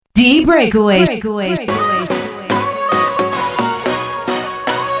The Breakaway. Too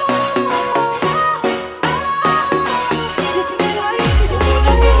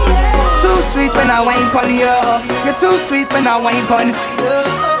sweet when I wine pon you. You're too sweet when I wine pon you.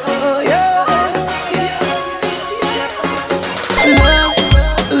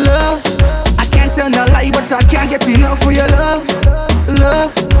 Love, I can't tell no lie, but I can't get enough of your love.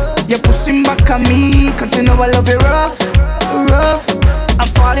 You're pushing back on me, cause you know I love it rough. I'm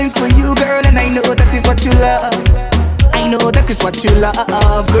falling for you, girl, and I know that is what you love. I know that is what you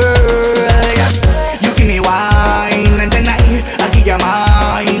love, girl, yes. You give me wine, and then I give you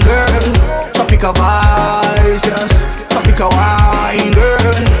mine, girl. Tropical vibes, yes. Tropical wine,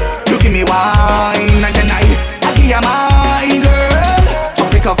 girl. You give me wine, and then I give you mine, girl.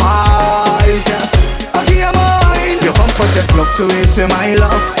 Tropical vibes, yes. I give you mine. Your bumper just fluctuates in my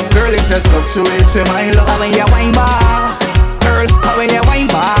love, girl. It just fluctuates in my love. When you wine back, girl, when you wine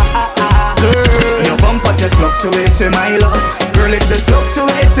back, girl, your bumper just fluctuates in my love, girl. It just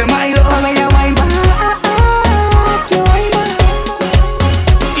fluctuates in my love. When you wine back, you wine back.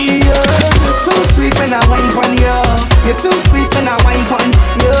 Yeah, you're too sweet when I wine pon you. You're too sweet when I wine pon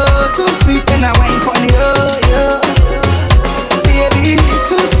you. Too sweet when I wine pon you. Yeah, baby, you're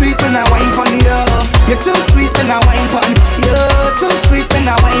too sweet when I wine pon you. You're too sweet when I wine pon you. Too sweet when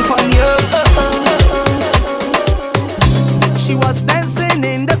I wine pon you. She was dancing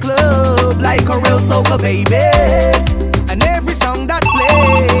in the club like a real soca baby, and every song that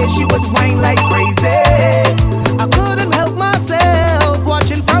played, she would whine like crazy. I couldn't help myself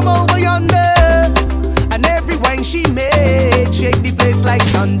watching from over yonder, and every whine she made shake the place like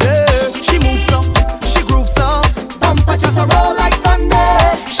thunder. She moves up, she grooves up, bumper just a roll like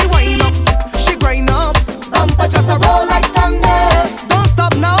thunder. She whine up, she grind up, bumper just a roll like thunder. Don't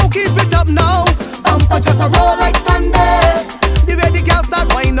stop now, keep it up now, bumper just a roll like thunder. The way the girl start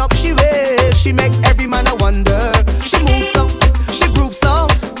wind up, she ways, she make every man a wonder. She moves up, she grooves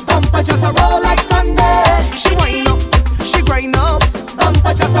up, bumper just a roll like thunder. She wind up, she grind up,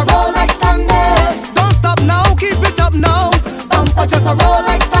 bumper just a roll like thunder. Don't stop now, keep it up now, bumper just a roll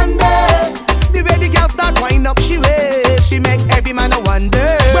like thunder. The way the girl start wind up, she ways, she make every man a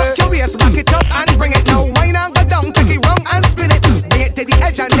wonder. Rock your waist, back it up and bring it now. Wind and go down, take it wrong and spin it. Bring it to the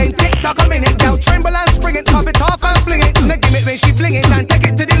edge and then tick tock a minute. Girl, tremble and spring it, pop it off and fling it. Now give it when she fling it and take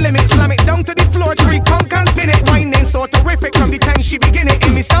it to the limit. Slam it down to the floor, tree conk and pin it. Winding so terrific from the time she begin it.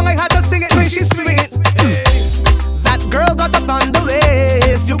 In me song I had to sing it when she swing it. That girl got up on the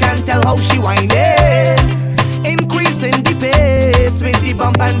waist, you can tell how she whining. Increasing the pace with the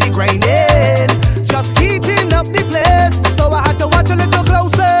bump and the grinding. Just heating up the place, so I had to watch a little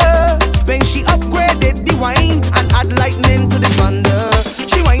closer. When she upgraded the wine and add lightning to the thunder.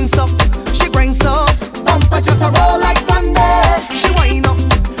 She winds up, she grinds up, bumper just a roll like thunder. She wind up,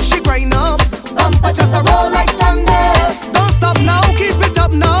 she grind up, bumper just a roll like thunder. Don't stop now, keep it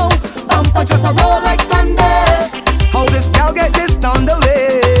up now, bumper just a roll like thunder. How this girl get this down the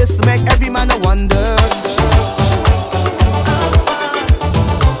waist, make every man a wonder.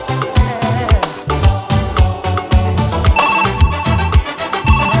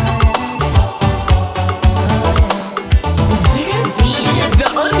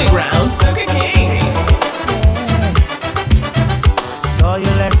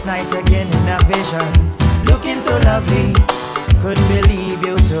 Night again in a vision, looking so lovely. Couldn't believe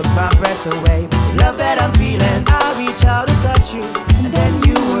you took my breath away. The love that I'm feeling, I reach out to touch you, and then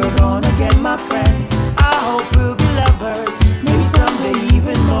you were gone again, my friend. I hope we'll be lovers, maybe someday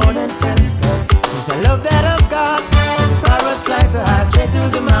even more than friends. It's the love that I've got. The sparrows fly so high, straight to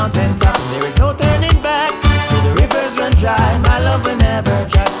the mountain top, and there is no turning back. The rivers run dry, my love will never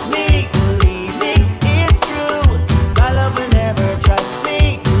trust me. Believe me, it's true. My love will never trust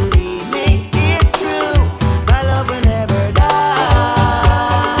me.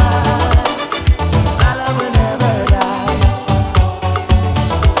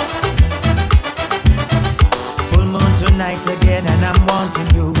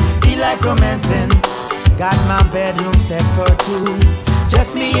 Romancing, got my bedroom set for two.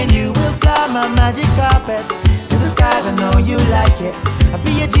 Just me and you will fly my magic carpet to the skies. I know you like it. I'll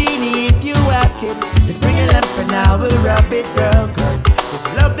be a genie if you ask it. It's bring a lamp and I will rub it, girl. Cause this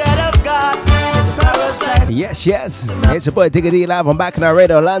love that I've got, yes, it's your boy Digga D live on Back in our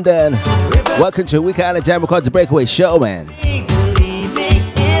Radio London. Welcome to Weekend Island Jam called The Breakaway Show, man.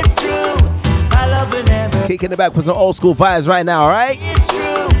 Kicking it back with some old school vibes right now, alright? It's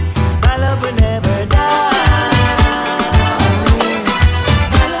true. My love will never die.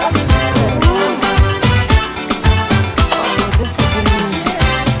 My love will never die. Oh, this is the music.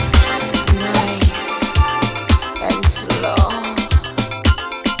 Nice and slow.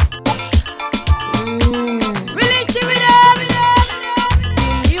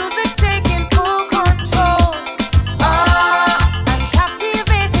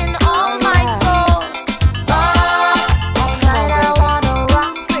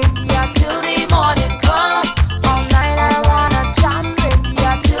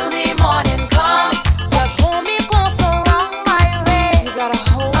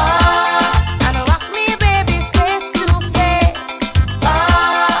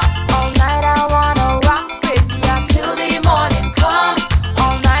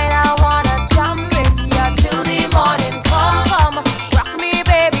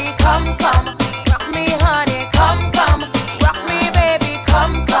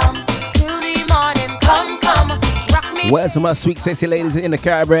 Where's my sweet, sexy ladies in the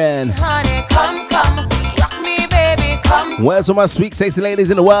Caribbean? Honey, come, come, rock me, baby, come. Where's my sweet, sexy ladies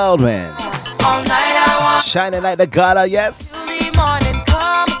in the world, man? All night I want Shining like the gala, yes? till the morning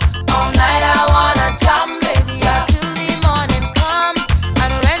come. All night I wanna jam, baby, yeah, till the morning come.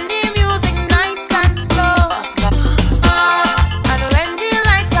 And when the music nice and slow, and when the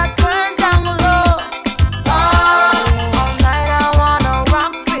lights are turned down low, all night I wanna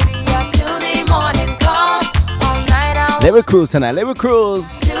rock, baby, yeah, till the morning come. All night I Let me cruise tonight, let me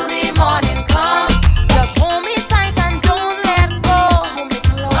cruise. till the morning come. Just hold me tight and don't let go.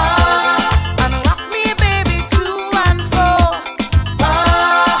 And rock me, baby, to and fro.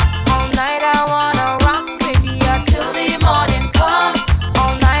 All night I wanna rock, baby, yeah, till the morning come.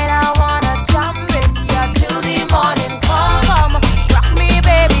 All night I wanna jam, baby, yeah, till the morning come. Come, rock me,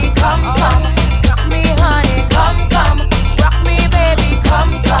 baby, come, come. Rock me, honey, come, come. Rock me, baby,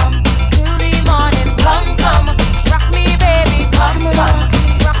 come, come. Till the morning come, come. Rock me, baby, come, come.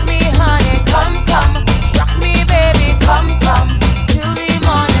 Rock me, honey, come, come. Rock me, baby, come, come. Till the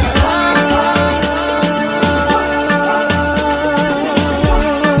morning come.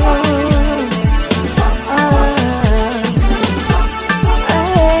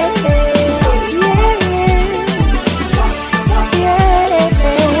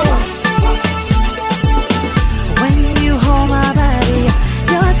 When you hold my body,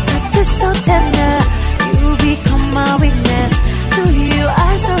 your touch is so tender. You become my weakness. To you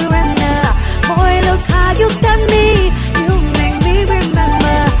I surrender. Boy, look how you got me. You make me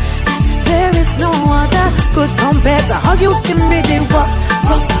remember that there is no other good compared to how you give me the walk,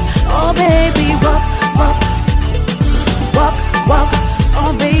 walk. Oh baby, walk, walk, walk, walk.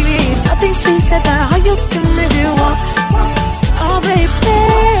 Oh baby, nothing sweeter than how you give me the walk, walk. Oh baby,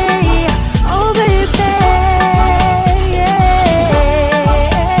 oh baby.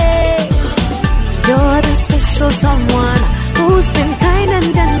 You're the special someone who's been kind and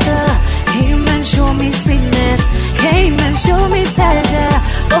gentle. Came and show me sweetness, came and show me pleasure.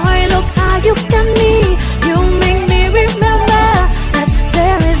 Boy, look how you got me. You make me remember that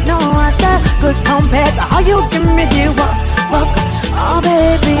there is no other good compared to how you give me the walk, walk. Oh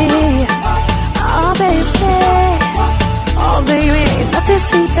baby, oh baby, oh baby, nothing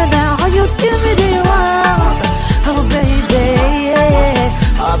sweeter than how you give me the walk. Oh baby,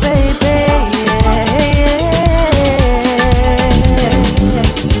 yeah. Oh baby,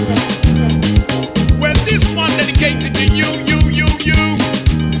 Well, this one dedicated to you,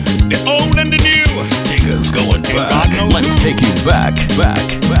 the old and the new. Niggas going God back. knows Let's who. take you back.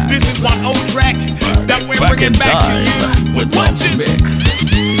 This is one old track that we're Back in bringing back to time you. with Watch Love it.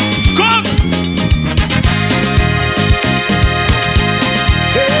 Mix. Come.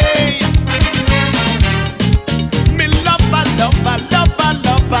 Hey. Me lover, lover, lover,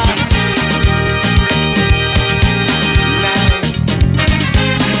 lover. Nice.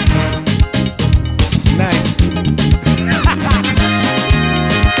 Nice.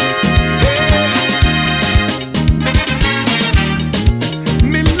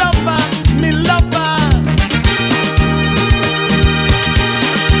 Me lover, me lover.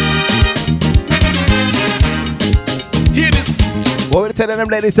 Hear this, What we telling them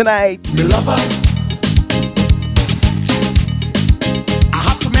ladies tonight? me lover. I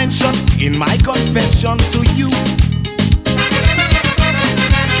have to mention in my confession to you.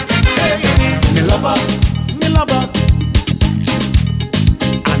 Hey, me lover, me lover.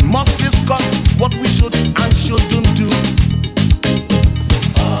 And must discuss what we should and shouldn't do.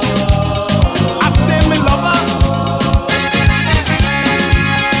 I say me lover.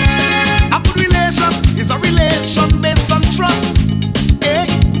 A good relation is a relation based on trust. Hey,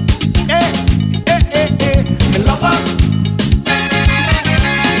 hey, hey, hey, hey. Me lover.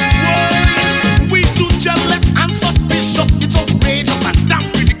 We too jealous and suspicious. It's outrageous and damn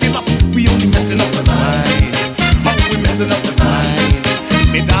ridiculous. We only messing up the mind. How we messing up the mind?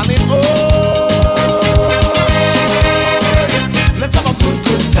 Me darling, oh, let's have a good,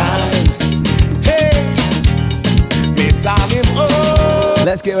 good time. Hey, me darling, oh,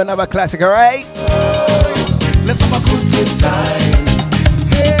 Let's give another classic, alright? let's have a good, good time.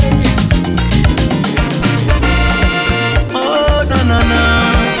 Hey, oh, no, no, no.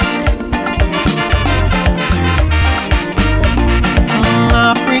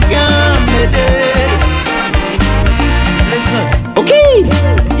 African lady. Listen. Okay.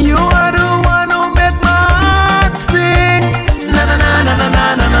 You are the one who make my heart sing. Na na na na na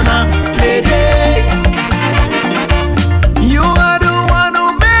na na na na, lady. You are the one who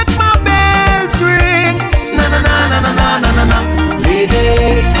make my bells ring. Na na na na na na na na na,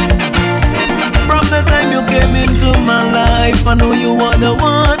 lady. From the time you came into my life, I know you are the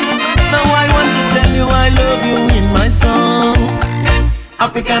one. Now I want to tell you I love you in my soul.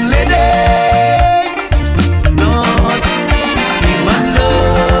 African lady. Lord, big man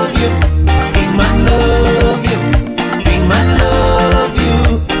love you, big man love you, big man love you,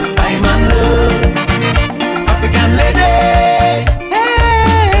 I man love African lady. Hey,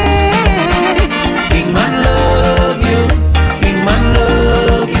 big man love you, big man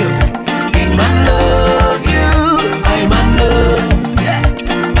love you, big man love you, I man love. Yeah.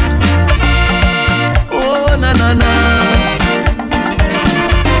 Oh na na na.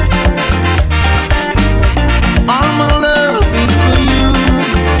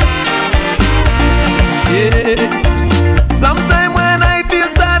 Sometime when I feel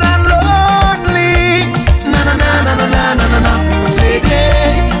sad and lonely, na na na na na na na na, lady,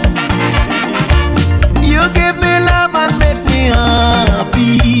 you give me love and make me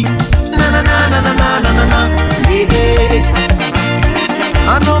happy, na na na na na na na na, lady. I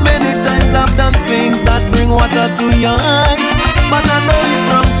know many times I've done things that bring water to your eyes, but I know it's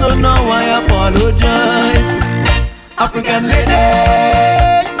wrong, so now I apologize. African lady,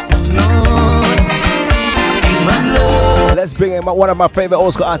 no. Let's bring in one of my favorite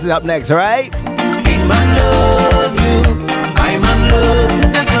old school artists up next, alright? Big man love you, I man love,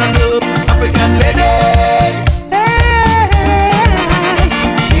 yes I love African lady.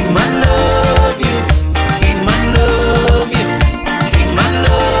 Big man love you, big man love you, big man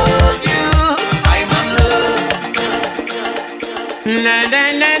love you, I man love. La la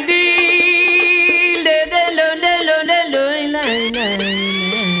la dee, la la la la la la la la.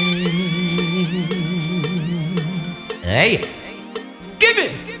 Hey, give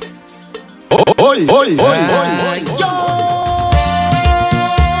it. Oi, oi, oi, oi. Yo.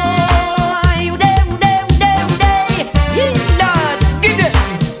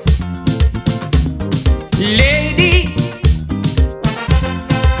 Lady,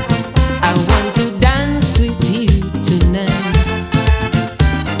 I want to dance with you tonight.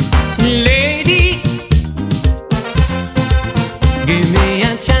 Lady, give me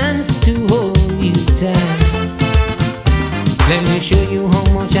a chance to hold you tight. Let me show you how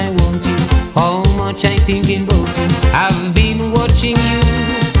much I want you, how much I thinking about you. I've been watching you,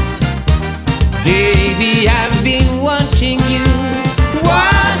 baby, I've been watching you,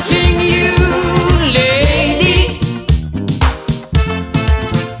 lady.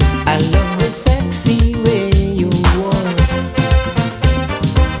 I love the sexy way you walk,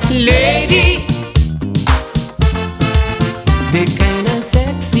 lady, the kind of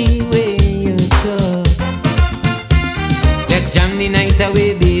sexy way you talk. Let's jam the night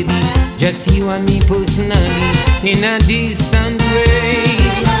away, baby, just you and me personally, in a decent way.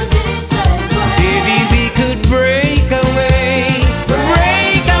 Baby, we could break away,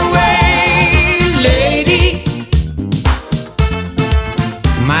 lady,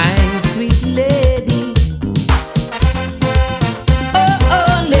 my sweet lady. Oh,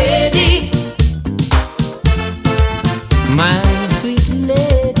 oh, lady, my sweet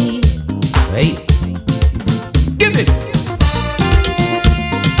lady. Hey, give it.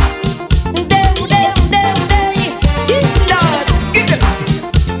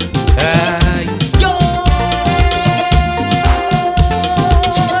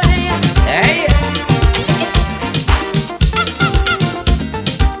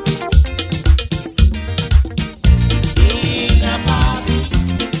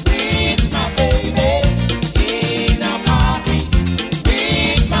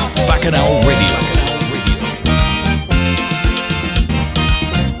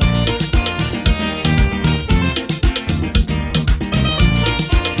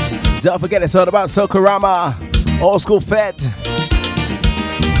 Don't forget, it's all about Sokorama Old School Fete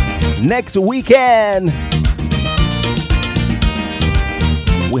next weekend.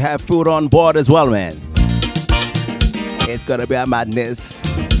 We have food on board as well, man. It's gonna be a madness.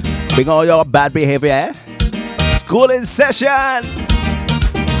 Bring all your bad behavior, eh? School in session. I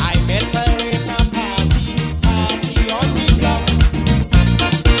met her in a party on the block.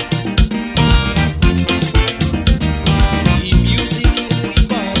 The music is we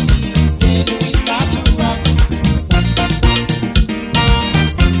party, then we start to rock.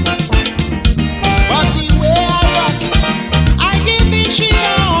 But the way I rock it, I give it she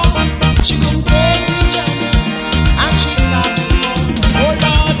on. She couldn't take the jam, and she started to run. Oh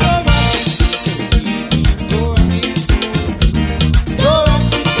Lord, oh rock it, so we do it so. Do rock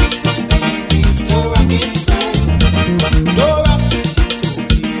it so.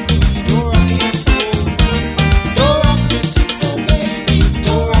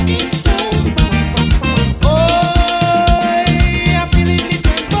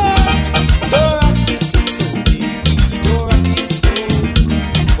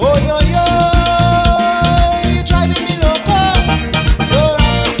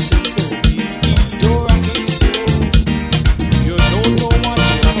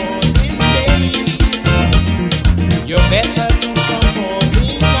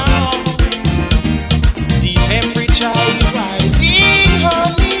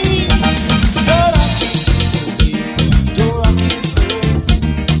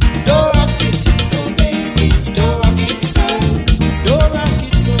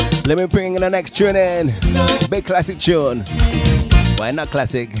 Let me bring in the next tune in. Big classic tune. Why not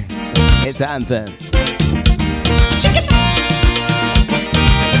classic? It's an anthem.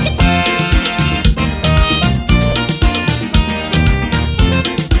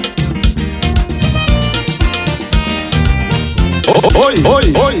 Oi, oi,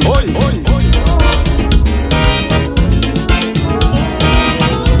 oi, oi, oi.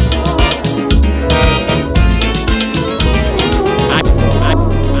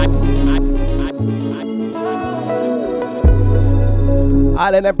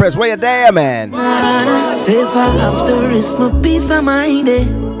 Island Empress, where you there, man? Say if I have to risk my peace of mind, eh?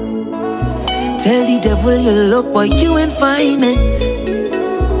 Tell the devil you look, but you ain't find me.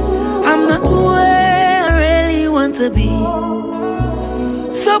 I'm not where I really want to be.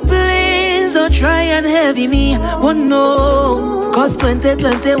 So please don't try and heavy me. Oh no, cause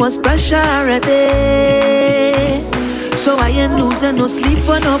 2020 was pressure already. So I ain't losing no sleep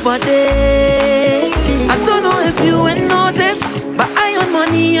for nobody. I don't know if you ain't noticed, but I own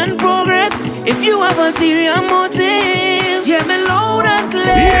money and progress. If you have ulterior motive, hear me loud and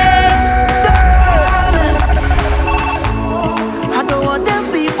clear. I don't want them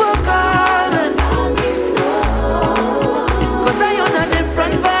people calling, cause I own a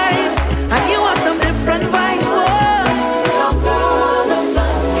different vibes, and you have some different vibes.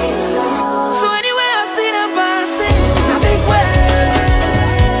 So anyway, I see them passing. It's a big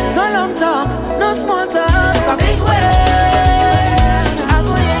way. No long talk, no small talk. It's a big way. I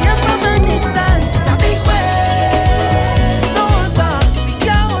go hear from a distance. It's a big way. No talk, we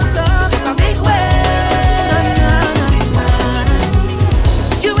can't talk. It's a big way.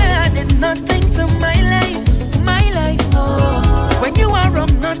 You added nothing to my life, no. When you are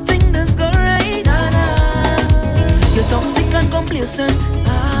wrong, nothing does go right. You're toxic and complacent.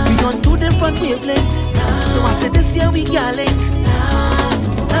 We on two different wavelengths. So I said this year we can't link.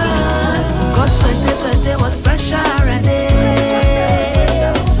 Cause 2020 was pressure already.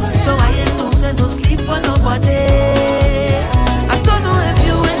 So I ain't losing no sleep for nobody. I don't know if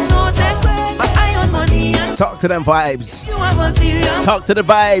you ain't noticed, but I own money and Talk to them vibes. you have ulterior. Talk to the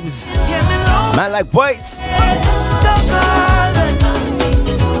vibes. Hear me loud. Man like voice. Don't call me.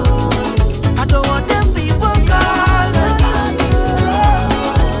 I don't want them people calling,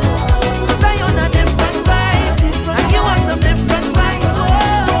 cause I own a different vibes, and you have some different vibes.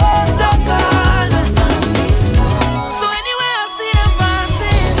 Don't call me. So anyway, I see them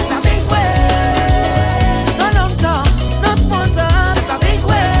passing. It's a big way. No long talk, no small talk. It's a big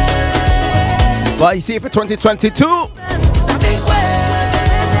way. Well, you see, for 2022, It's a big way.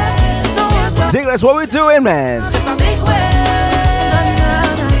 No talk. Ziggler's what we doing, man. It's a big way.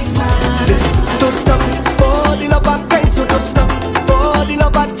 Don't stop for the love of Christ, so don't stop for the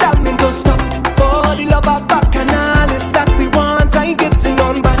love of jamming, don't stop for the love of bacchanal that we want. I ain't getting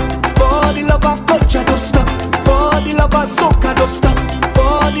on back for the love of culture, don't stop for the love of soca, don't stop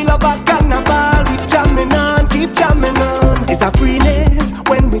for the love of carnival. We jamming on, keep jamming on. It's a freeness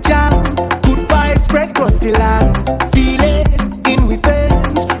when we jam. Good vibes spread across the land. Feel it in we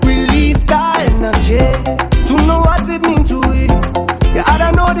veins, release the energy to know what it means to it. Yeah, I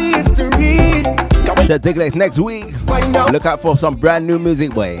don't know the history. So Digglex next week. Find out. Look out for some brand new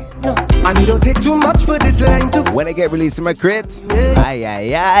music, boy. And it don't take too much for this line to When it get released in my crate, Yeah.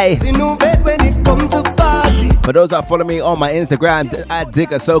 aye. innovate when it comes to party. For those that follow me on my Instagram, at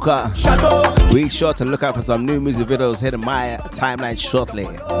Digger Soca, Shadow, be sure to look out for some new music videos hitting my timeline shortly.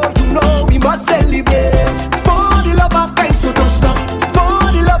 you know we must celebrate. For the love of Christ, so don't stop.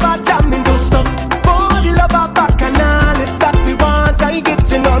 For the love of jamming, don't stop. For the love of bacchanal that we want, I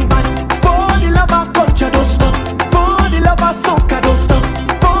getting on back. For the love of culture, don't stop. For the love of soca, don't stop.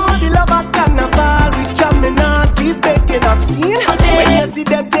 For the love of carnival, we jamming on, keep making a scene. When you see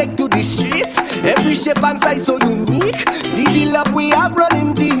them take to the streets, every shape and size so unique. See the love we have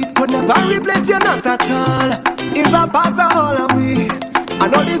running deep, could never replace you, not at all. It's a part of all of we. I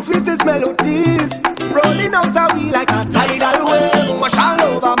know the sweetest melodies rolling out of we like a tidal wave, wash all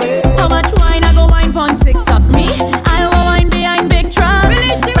over me. How much wine I go wine pon TikTok me? I go wine behind big truck.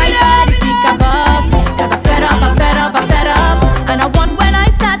 Release the right by the speaker box. Cause I'm fed up. And I want when I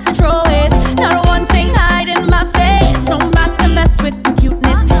start to throw it. Not one thing hiding my face. No master mess with the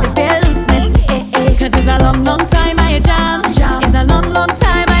cuteness. It's bare looseness. Cause it's a long time I jam. It's a long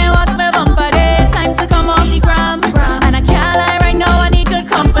time I walk my bumper day. Time to come off the gram. And I can't lie right now, I need good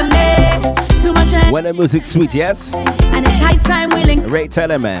company. Too much energy. When the music's sweet, yes? And it's high time we link. Ray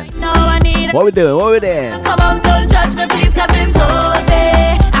Taylor, man. Now I need What we doing? What we doing? come out, don't judge me, please, cause it's whole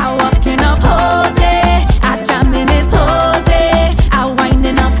day. I walking up whole day. I jamming this whole day. I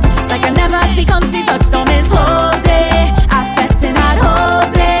winding up like I never see, come see, touchdown is whole day. I fetting out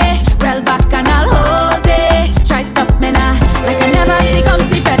whole day.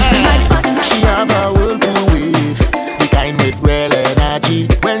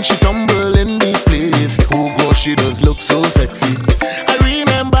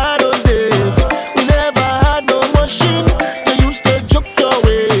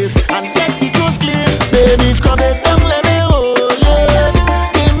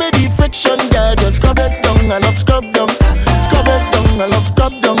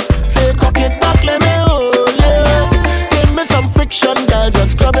 down. Say cock it back, let me hold you. Give me some friction, girl,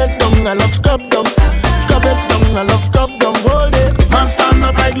 just scrub it down. I love scrub down. Scrub it down, I love scrub down. Hold it. Man stand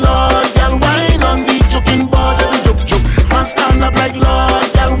up like Lord, girl, wine on the joking ball, let me juke juke. Man stand up like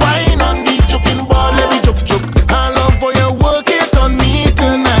Lord, girl, wine on the joking ball, let me juke juke. I love for you, work it on me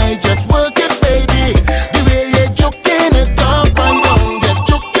tonight, just work it, baby. The way you're joking it up and down, just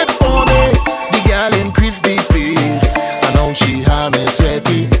juke it for me. The girl increase the pace, I know she have me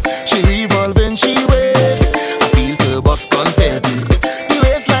sweaty. She revolving, she waist, I feel to bust confetti. The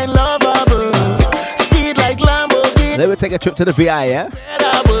waistline lovable, speed like Lamborghini. Let me take a trip to the VI, yeah?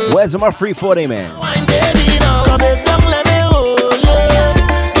 Where's my 340, man? Wine, baby, now. Scrub it down, let me hold you.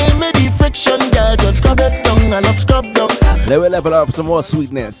 Give me the friction, girl, just scrub it down. I love scrub down. Let me level up some more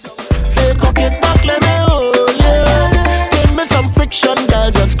sweetness. Say cock it back, let me hold you. Give me some friction,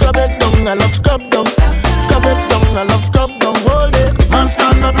 girl, just scrub it down. I love scrub down. Scrub it down, I love scrub down. Hold it. Man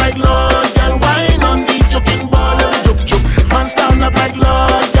stand up like Lord, girl, wine on the joking ball, let me juke juke. Man stand up like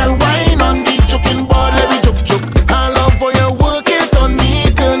Lord, girl, wine on the joking ball, let me juke juke. I love for you, work it on me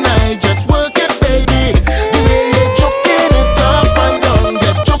tonight, just work it, baby. The way you're joking it up and down,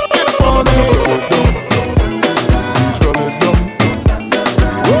 just juke it for me. Scrub it down. Scrub it down.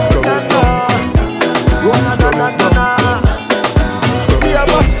 Scrub it down. We have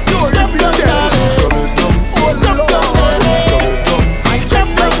a story for you. Scrub it down. Scrub it down. I step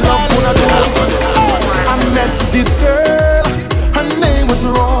like love one of those. I met this girl, her name was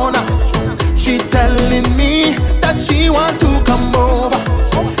Rona. She telling me that she want to come over.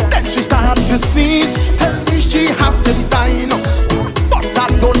 Then she start to sneeze, tell me she have the sinus. But I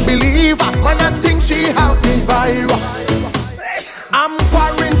don't believe her, man, I think she have the virus. I'm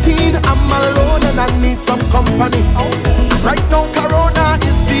quarantined, I'm alone and I need some company. Right now Corona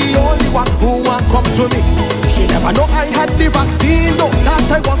is the only one who won't come to me. She never know I had the vaccine, though that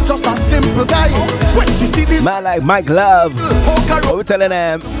I was just a simple guy. When she see this Man like Mike Love, what we telling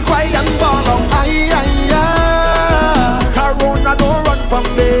them? cry and ball out, aye, aye, aye. Corona don't run from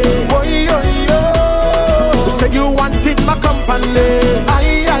me. Oy, oy, oy. You say you wanted my company.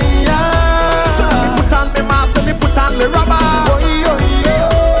 Aye, aye, aye. So let me put on my mask, let me put on my rubber. Oy, oy, oy.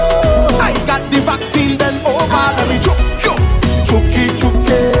 I got the vaccine, bend over, let me choke you. Chooky,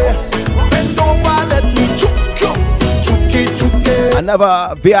 chooky. Bend over, let me choke you. Chooky, chooky. Another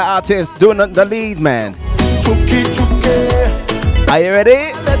VI artist doing the lead, man. Chooky, chooky. Are you ready?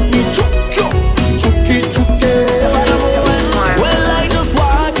 Let me choke you. Chooky, chooky. Well, I just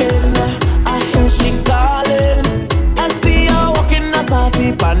walking, I hear she calling. I see her walking, I saw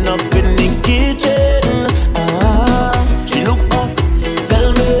she pan up in the kitchen. She look back,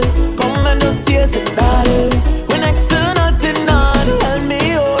 tell me, come and just taste it, darling. We next to nothing, help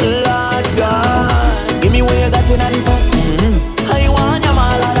me, oh Lord God. Give me where you got in the pot. I want your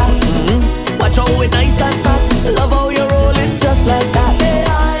malada. Watch how it nice and fat. Love how you roll it just like that.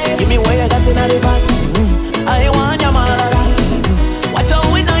 Give me where you got in the pot. I want your malada. Watch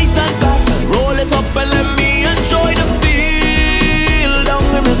how it nice and fat. Roll it up and let me enjoy the feel down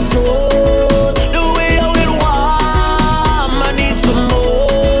in my soul. The way how it warm, I need some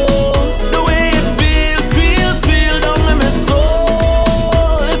more. The way it feel down in my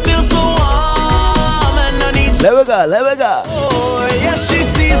soul. It feels so warm and I need some Let we go, let we go. more. Yeah, she's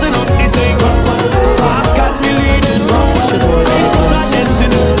season up the thing. Sauce got me leaning.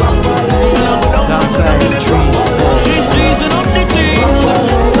 She's season up the thing.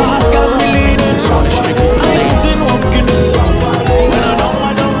 Sauce got me leaning. I ain't walking when I know I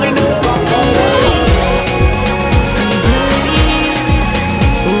don't know.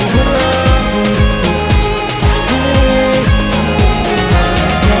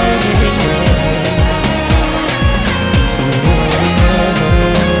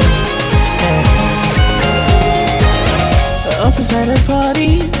 Up inside the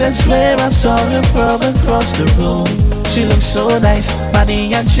party, that's where I saw her from across the room. She looked so nice,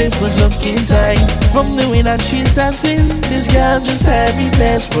 body and shape was looking tight. From the way that she's dancing, this girl just had me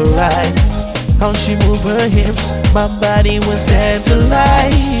mesmerized. How she moved her hips, my body was dancing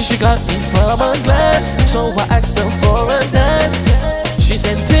like. She got me from a glance, so I asked her for a dance. She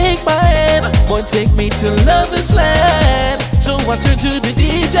said, take my hand, boy, take me to lover's land. So I turned to the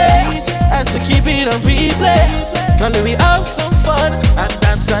DJ, and to keep it on replay. Gonna we have some fun and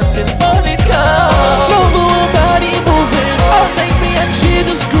dance until morning come. Love her body moving, all like me and she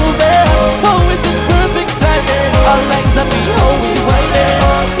just grooving. Oh, it's a perfect timing, all like me, how we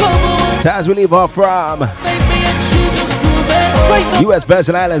winding. Love her Times we leave off from like me and she just grooving. Right now, US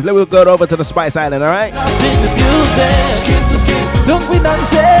Virgin Islands. Let me go over to the Spice Island, alright? sing the music. Skin to skin, don't we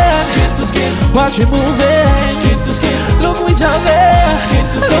dance it? Skin to skin, watch it moving. Skin to skin, Look we jumping,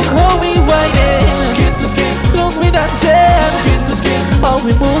 look how we whining. Look we dancing, how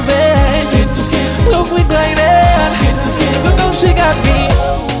we moving. Look we grinding, look how she got me.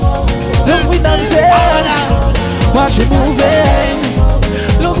 Look we dancing, watch it moving.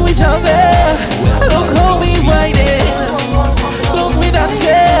 Look we jumping, look how we whining. Look we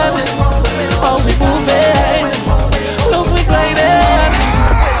dancing, how we moving. Look we grinding.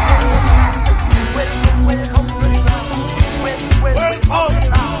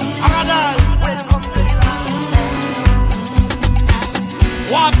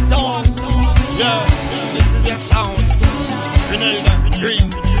 Walk down, yeah, this is your sound. Grenada, Green,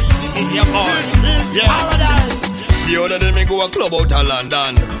 this is your voice, yeah. Paradise. The other day me go a club out of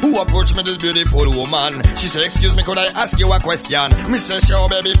London. Who approached me, this beautiful woman? She said, excuse me, could I ask you a question? Me say,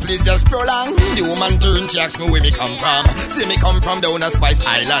 sure baby, please just prolong. The woman turned, she asked me where me come from. See me come from down a Spice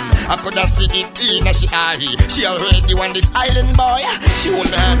Island. I could have seen it in a she eye. She already want this island boy. She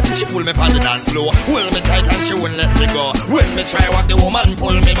hold me hand, she pull me on the dance floor. Hold me tight and she won't let me go. When me try walk, the woman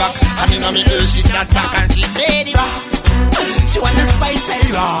pull me back. And in me ear she start talk and she say the rock. She want the Spice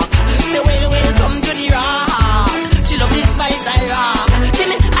and rock. Say welcome to the rock. She love this Spice and rock. Give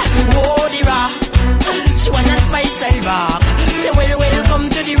me whoa the rock. She wanna Spice and rock. Say welcome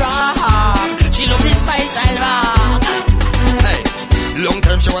to the rock. She love this Spice and rock. Hey, long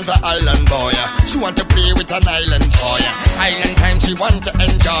time she wants an island boy. She want to play with an island boy. Island time she want to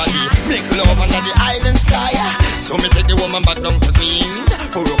enjoy. Make love under the island sky. So me take the woman back down to Queens.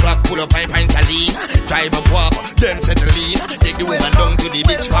 4 o'clock pull up my pint of lean. Drive up walk, then settle in. Take the woman down to the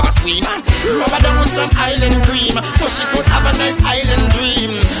beach for a swim. Rub her down with some island cream, so she could have a nice island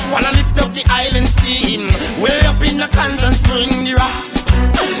dream. Wanna lift up the island steam. Way up in the Kansas Spring, the rock.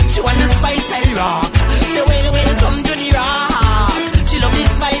 She wanna Spice and rock. Say welcome to the rock. She love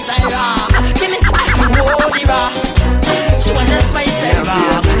this Spice and rock. Give me whoa the rock. She wanna Spice and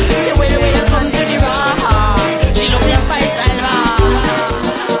rock. Say welcome to the rock. She love this Spice and rock.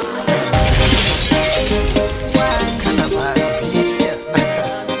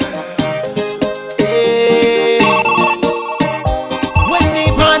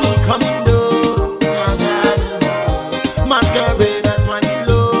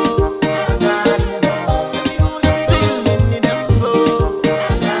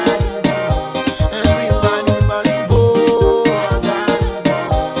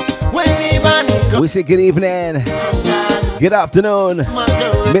 We say good evening, good afternoon,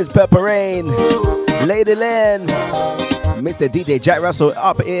 Miss Pepper Rain, Lady Lynn, Mr. DJ Jack Russell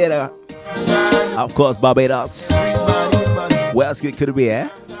up here, of course Barbados. Where else could it be, eh?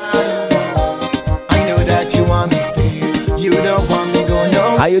 I know that you want me stay. You don't want me go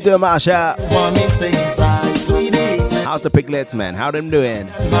no. How you doing, Marsha? Want me stay inside, sweetie. How's the piglets, man? How them doing?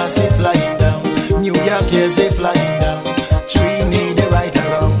 Massive flying down. New York, yes, they flying down. Trini, they right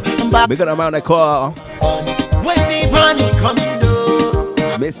around. We got around the call. When the money coming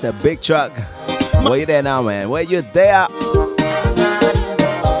down. Mr. Big Truck. Where you there now, man? Where you there?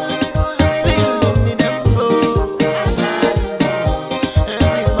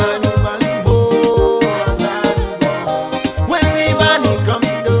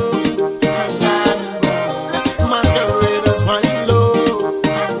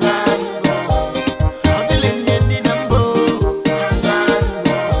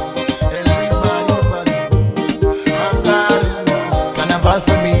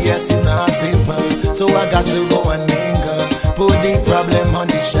 So I got to go and mingle. Put the problem on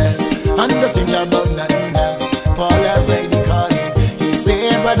the shelf and don't think about nothing else. Paul already calling. He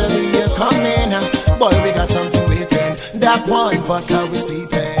said, brother, you coming. Boy, we got something waiting. That one vodka we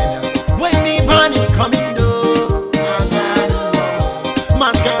sipping. When the money coming down,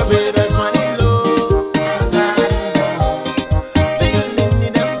 masqueraders money low. Feeling the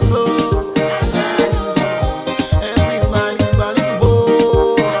dembo. Everybody balling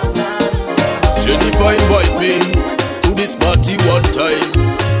bow. Jennifer invite me to this party one time.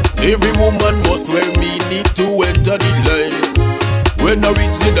 Every woman must wear me, need to enter the line. When I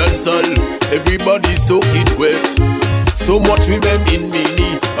reach the dance hall, everybody's soaking wet. So much women in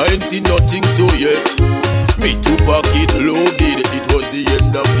mini, I ain't seen nothing so yet. Me to pocket loaded, it was the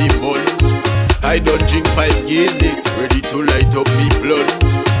end of the month. I don't drink 5 Guinness, ready to light up me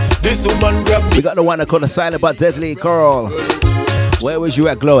blunt. This woman grabbed me. We got the one that called the Silent but Deadly Coral. Where was you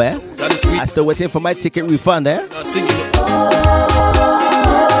at, Glow, eh? I still waiting for my ticket refund, eh?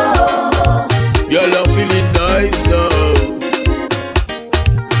 Y'all are feeling nice now.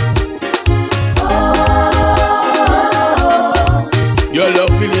 Y'all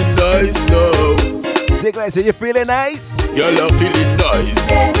are feeling nice now. Tickler, so you feeling nice? Y'all are feeling nice.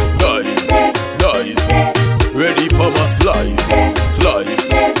 Nice. Nice. ready for my slice, slice,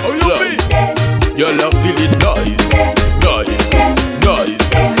 slice. Y'all are feeling nice, nice, nice.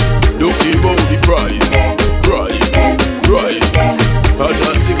 Looking about the price, price, price. I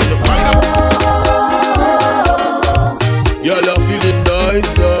just sing the fire. Y'all are feeling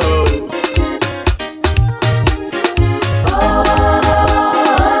nice now.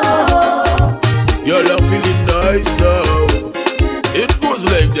 Y'all are feeling nice now. It goes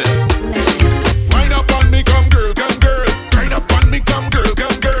like that. Wind up on me, come girl, come girl. Wind up on me, come girl,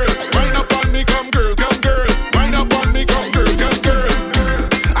 come girl. Wind up on me, come girl, come girl. Wind up on me, come girl, come girl.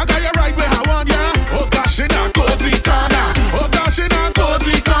 I got you right where I want ya. Oh gosh, in a cozy corner. Oh gosh, in a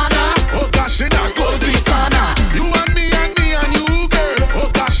cozy corner. Oh gosh, in a cozy corner. You and me and you, girl. Oh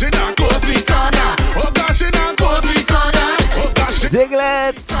gosh, in a cozy corner. Oh gosh, in a cozy corner. Oh gosh,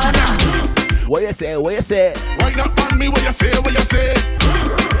 Diglett. What you say? What you say? Wind up on me, what you say? What you say?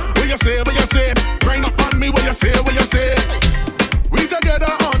 What you say? What you say? Wind up on me, what you say? What you say? We together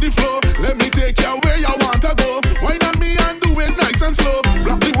on the floor. Let me take you where you want to go. Wind on me and do it nice and slow.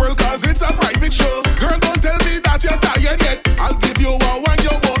 Rock the world 'cause it's a private show. Girl, don't tell me that you're tired yet. I'll give you a one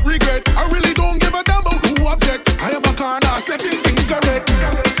you won't regret. I really don't give a damn about who object. I am a corner, setting things correct.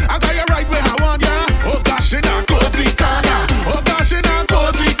 I got you right where I want ya. Oh gosh, in a cozy corner. Oh gosh, in a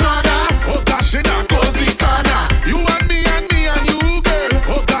cozy corner. Oh gosh, in a cozy corner. You and me and you, girl.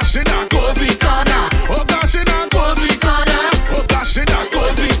 Oh gosh, in a cozy corner. Oh gosh, in a cozy corner. Oh gosh, in a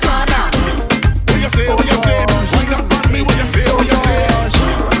cozy corner. What you say? What you say? Wind up on me. What you say? What you say?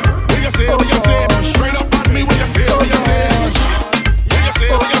 What you say? What you say? Straight up on me. What you say? What you say? What you say?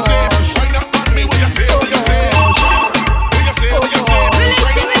 What you say? Wind up on me. What you say? What you say? What you say? What you say?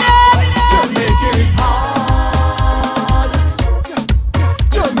 Straight up. You're making it hard.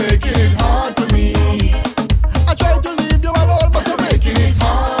 You're making it hard for me. I tried to leave you alone, but you're making it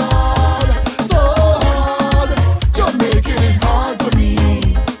hard. So hard. You're making it hard for me.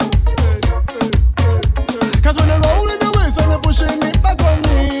 'Cause when you're rolling your waist and you're pushing it back on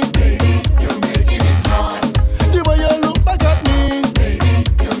me, baby, you're making it hard. The way you look back at me, baby,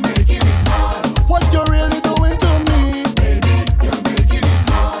 you're making it hard. What you're really doing to me, baby, you're making it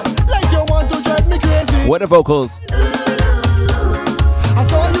hard. Like you want to drive me crazy. What the vocals? I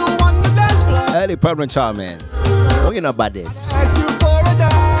saw you on the dance floor. Early Permanent Child, man. What you know about this? Asked you for a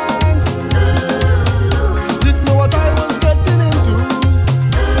dance. Didn't know what I was getting into.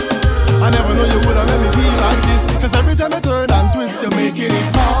 I never knew you would have made me feel like this. 'Cause every time I turn and twist, you're making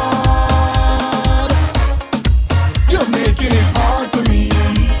it hard. You're making it hard for me.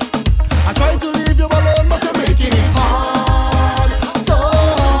 I tried to leave you alone, but you're making it hard. So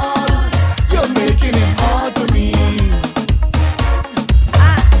hard. You're making it hard for me.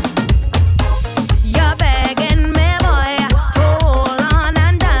 You're begging me, boy, to hold on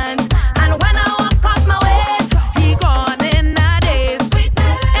and dance. And when I walk off my waist, he gone in a daze.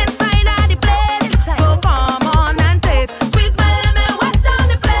 Sweetness inside of the place, so come on and taste. Squeeze my lemon, wet down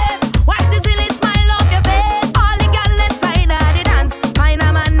the place. Wipe the silly smile off your face. All the girl inside of the dance, find a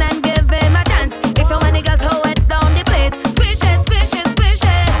man and give him a chance. If you want the girl to wet down the place, squish it, squish it, squish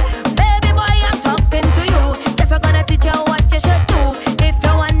it. Baby boy, I'm talking to you. Yes, I'm gonna teach you what you should do. If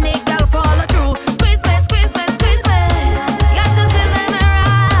you want the girl, follow through. Squeeze me, squeeze me, squeeze me. Yes, you squeeze me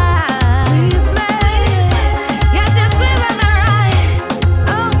right. Squeeze me. Yes, you squeeze me right.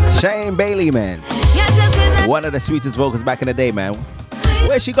 Oh, Shane Bailey, man. yes, you squeeze me. One of the sweetest vocals back in the day, man.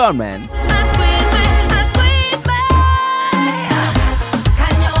 Where's she gone, man? And squeeze me, and squeeze me.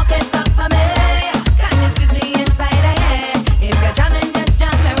 Can you walk it up for me? Can you squeeze me inside the head? If you're jamming, just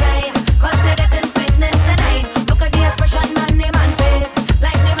jam me right. 'Cause you're getting sweetness tonight. Look at the expression on the man's face.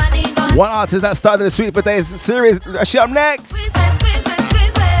 Like the man he gone. One artist that started the Sweet for Days series. She up next. Squeeze me, squeeze me,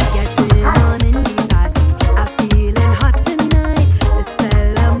 squeeze me. Getting on in the party, I'm feeling hot tonight. This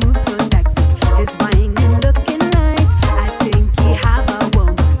fella moves so sexy, his whining looking right. I think he have a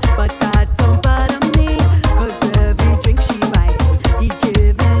woman, but that don't bother me. 'Cause every drink she buy, he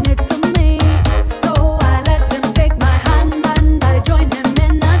giving it to me. So I let him take my hand and I join him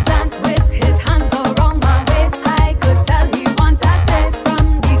in a dance. With his hands around my waist, I could tell he want a taste. From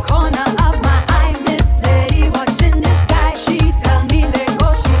the corner of my eye, Miss Lady watching this guy. She tell me let go,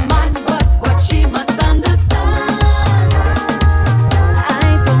 she man, but what she must understand. I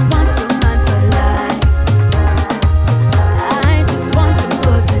don't want a man for life. I just want him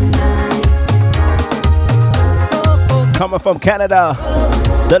for tonight. So Coming from Canada,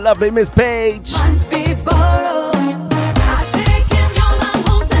 the lovely Miss Paige. man fi borrow. I take him young and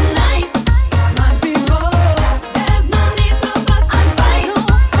home tonight. Man fi borrow. There's no need to fuss and fight.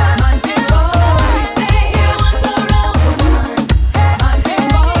 Man fi borrow. I say he wants a real woman. Man fi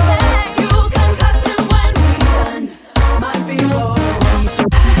borrow. You can cuss him when we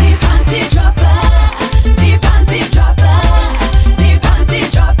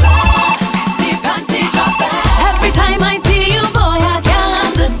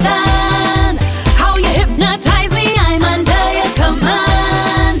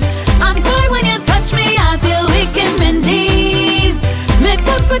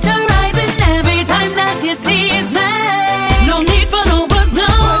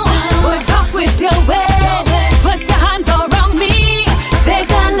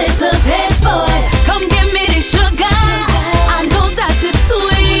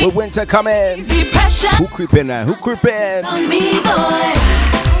winter coming. Who creeping now? Who creeping? On me, boy.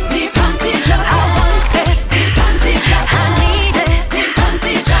 Deep panty drop. I want it. Deep panty drop. I need it. Deep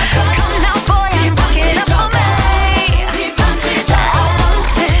panty drop. Come now, boy, and back it up for me. Deep panty drop. I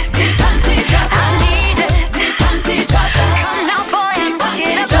want it. Deep panty drop. I need it. Deep panty drop. Come now, boy, and back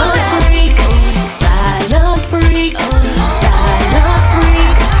it up for me. Silent freak, silent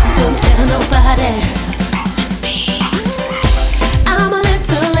freak. Don't tell nobody. I'm a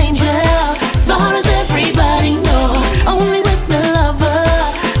little angel, as far as everybody know. Only with my lover,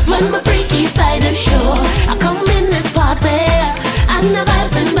 it's when my freaky side is show. I come in this party, and the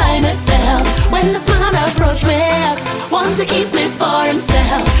vibes in by myself. When this man approach me, want to keep me for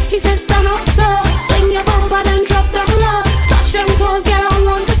himself. He says stand up, sir, swing your bumper, then drop them low. Touch them toes, girl, I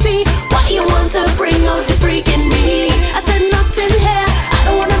want to see what you want to bring out the freak in me. I said nothing here, I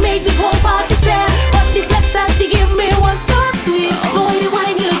don't wanna make the whole party stare, but the flex that you give me was so sweet. Boy, the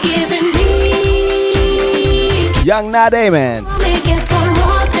wine you're giving me, Young Nade, man. make it all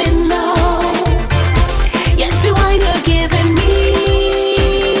rotten now. Yes, the wine you're giving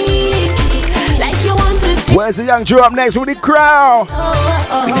me, like you want to take. Where's the young Drew up next with the crowd?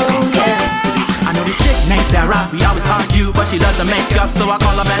 I know this chick named Sarah. We always argue, but she loves the makeup, so I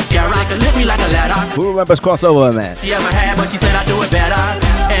call her mascara. Like a lift me like a ladder. Who remembers crossover, man? She ever had, but she said I do it better.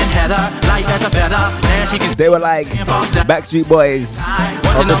 And Heather, light as a feather. And she can They were like Backstreet Boys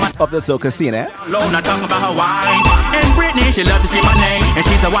of the soca scene, eh? alone, I talk about her wine. And Britney, she loves to scream my name. And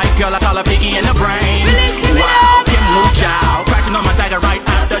she's a white girl, I call her Piggy in the brain. Wow, Kim Lou Chow, crashing on my tiger right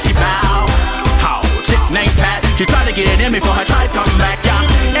after she bow. How, chick named Pat, she tried to get it in before her tribe come back, yeah.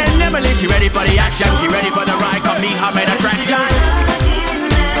 And Emily, she ready for the action, she ready for the ride. Call me her main attraction.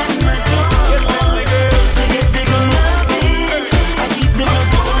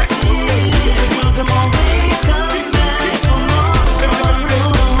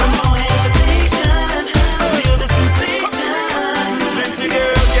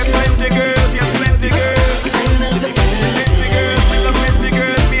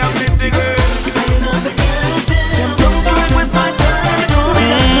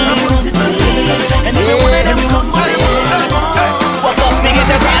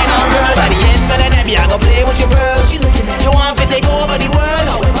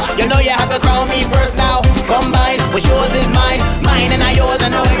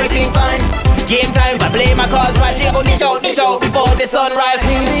 Game time, if I play my cards right, she go dish out before the sunrise.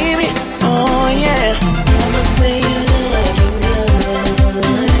 Hey baby, oh yeah, I'ma say you looking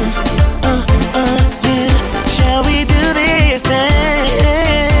good. Yeah, shall we do this thing?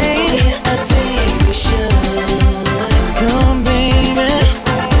 Yeah, I think we should. Come baby,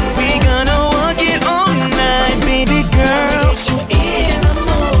 we gonna work it all night, baby girl. Get you in the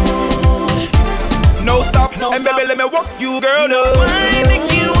mood. No stop, and baby let me walk you, girl. No.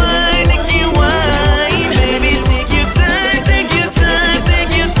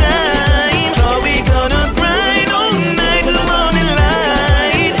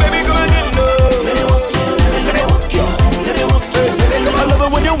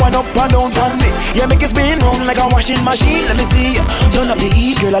 Yeah, make it spin round like a washing machine. Let me see you turn up the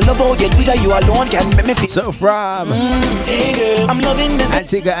heat, girl. I love how you do that. You alone can make me feel. So from hey girl, I'm loving this.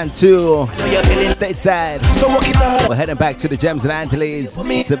 Antigua and 2 stateside. So walk it out. We're heading back to the Gems and Antilles,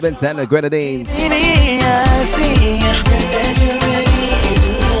 St. Vincent and the Grenadines. I see that you're ready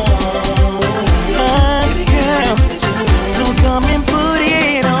to go, girl. So come and put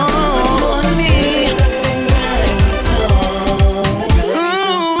it on me.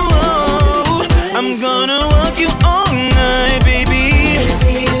 I'm gonna walk you all night, baby.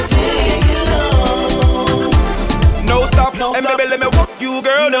 No stop, and baby let me walk you,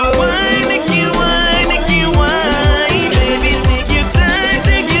 girl. No. Wine, Nicky, wine, Nicky, wine. Baby, take your time,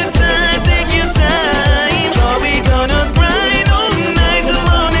 take your time, take your time. Are we gonna grind all night till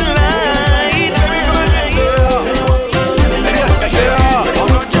morning light?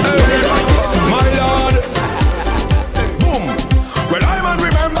 My lord, boom. Well, I man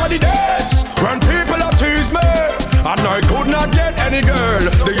remember the days when people have teased me, and I could not get any girl.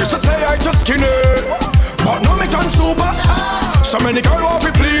 They used to say I just skinny, but now me turn super. So many girls want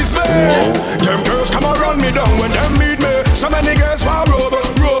to please me. Them girls come and run me down when them meet me. So many girls want rub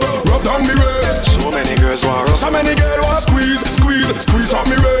down me waist. So many girls want rub. So many girls want squeeze up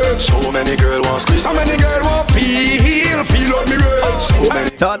me waist. So many girls want squeeze. So many girls want feel up me waist. So many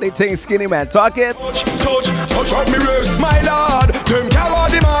Talk the thing, skinny man, talk it. touch up me waist. My lord, them gal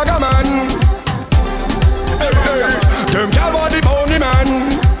want the maga man. Hey, hey, them gal want the bony man.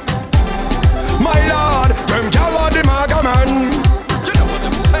 My lord, them gal want the maga man.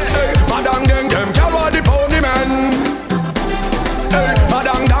 Hey, madam them gal want the pony man. Hey,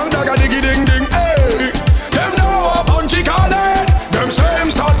 madam dang dang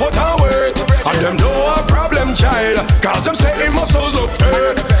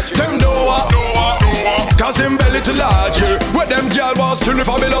cause him belly too large, yeah. Where them girl was still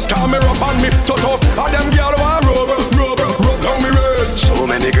fabulous, camera on me, tot off. And them girl want rub down me red. So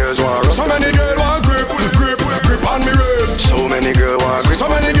many girls want So many girl want grip on me red. So many girl want grip. So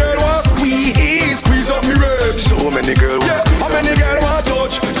many girl want squeeze up me red. So many girl want how many girl want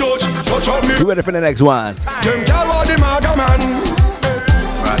touch on me? You ready for the next one? Them girl want the maga man.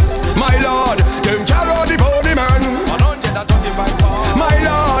 Right. My lord, them girl want the body man. 125 pounds. My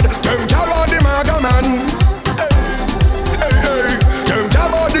lord, them girl want the maga man. Hey, them girl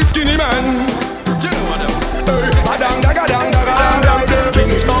want the skinny man. You know what them?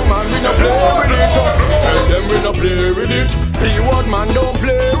 Kingston man, we no play with it. Tell them we no play with it. P-word man don't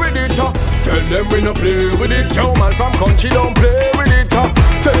play with it. Tell them we no play with it. Yo man from country don't play with it.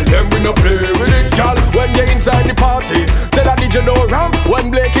 Tell them we no play with it. Girl, when you're inside the party, tell a DJ don't ramp. When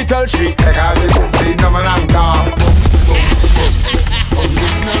Blakey tell she, take out the booty, no man long talk.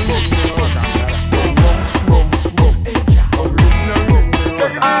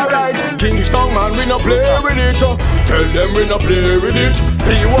 alright, Kingston man, we no play with it. Tell them we no play with it.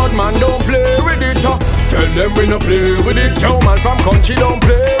 P-word man don't play with it. Tell them we no play with it. Yo man from country don't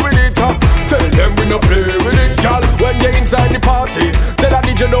play with it. Tell them we no play with it. Girl, when you're inside the party, tell a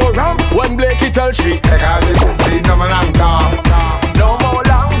DJ don't ramp. When Blakey tell she, take out the booty, no man long talk. No more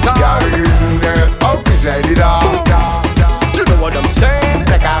long talk. Girl, you know, up beside it all. You know what I'm saying?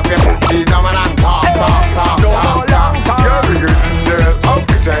 Take out the booty, no man long talk. No more long talk. Girl, you know, up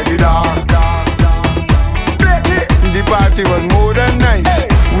beside it all. The party was more than nice.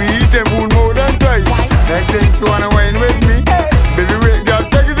 We eat them food more than twice. Next thing you wanna wine with me? Baby, wait, girl,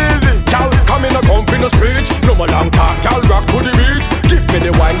 take it easy. Girl, come in a comfy no speech. No more long talk, girl, rock to the beat. Give me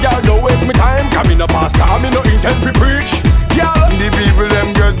the wine, girl, don't waste me time. Come in a pasta, me no intend to preach. Girl, the people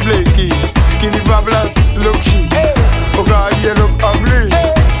them just Blakey. Skinny fabulous, look chic. Oh God, you look ugly.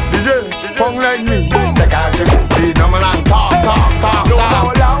 DJ, pong like me. Take out the booty, no more long talk. No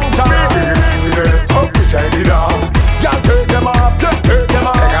more long talk. Baby, up beside it all. Girl, take them off, take them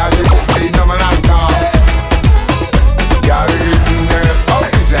off. Take out the booty, no more long talk. Girl, up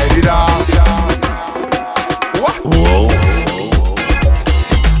beside it all. Whoa.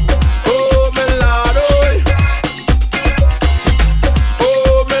 Oh, me lord, oi.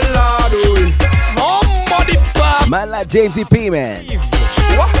 Oh, me lord, oi. Mama the pop. Man like Jamesy P, man.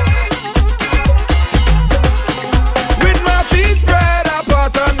 What? With my feet spread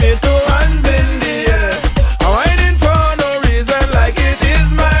apart and me two hands in the air. I'm whining for no reason like it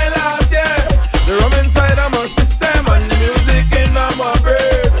is my last year. The rum inside of my system and the music in my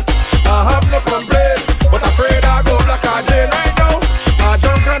brain. I have no complaint, but afraid I go black again right now. I'm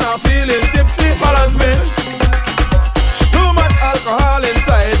drunk and I'm feeling tipsy. Balance me. Too much alcohol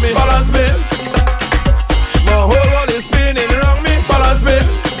inside me. Balance me. My whole world is spinning around me. Balance me.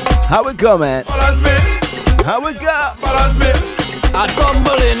 How it go, man? Balance me. How it go? Balance me. I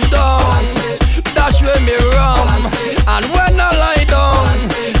tumbling down. Dash with me rum. And when I lie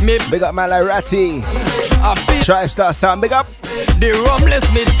down, me Big up man like Ratty. I feel Tribe Star Sound, big up. the rum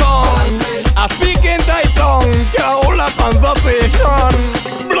lets me tongue. I speak in thy tongue. Get a whole lot of conversation.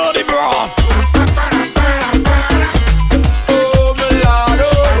 Bloody broth. Oh, my lord,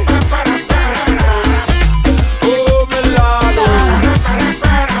 oh. Oh, my lord,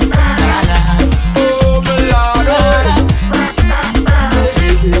 oh. Oh, my lord, oh.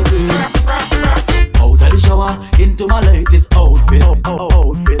 Out of the shower, into my latest outfit.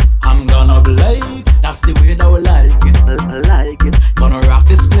 I'm gonna blaze, that's the way that we like it. Gonna rock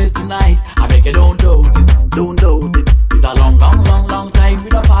this place tonight, I make it don't doubt it. It's a long time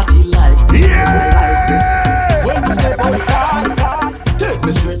with a party like this. Yeah! When we step out, take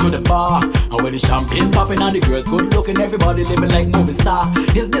me straight to the bar. And when the champagne popping and the girls good looking, everybody living like movie star.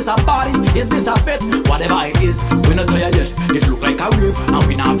 Is this a party? Is this a fit? Whatever it is, we not tired yet. It look like a rave, and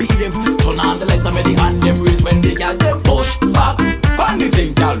we not behave. Turn on the lights and make the hand them raise. When the girl them push back, and the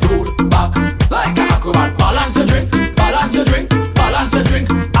thing girl roll back like a acrobat. Balance your drink, balance your drink, balance your drink.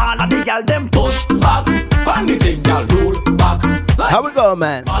 All of the girl them push back, and the thing girl roll back like How it go,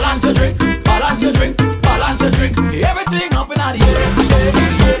 man? balance your drink, balance your drink, balance your drink. Everything up in the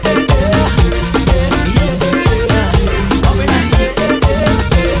air.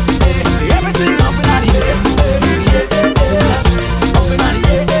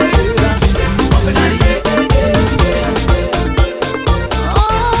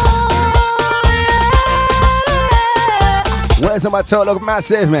 Where's my toe look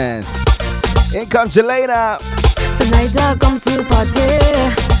massive, man? In comes Jelena. Tonight I come to party.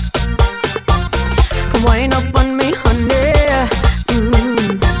 Come wind up on me, honey.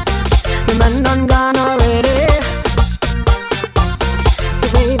 The man done gone already. So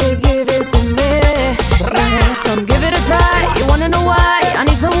baby, give it to me. wanna know why. I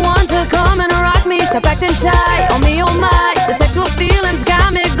need someone to come and rock me. Stop acting shy, oh me, oh my. The sexual feelings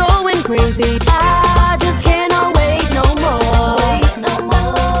got me going crazy. I just cannot wait no more.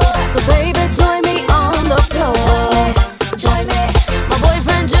 So baby, join me on the floor. Join me. My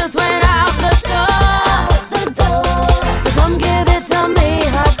boyfriend just went out the door. So come give it to me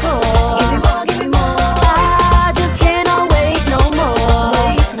hardcore. Give me more. I just cannot wait no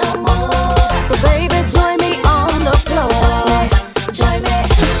more. So baby, join me on the floor. Join me.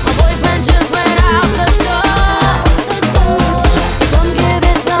 My boyfriend just went out the door. So come give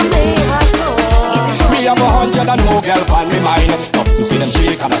it to me hardcore. Me have 100 and more girl on me mind. Up to see them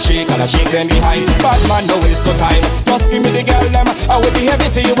shake and a shake and a shake them behind. Bad man, no waste no time. Just give me the girl them, I will be heavy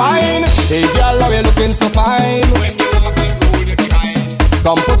to you wine. Hey girl, how you looking so fine? When you walk and hold me behind.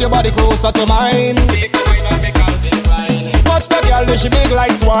 Come put your body closer to mine. Take the wine and make her feel fine. Watch the girl, she big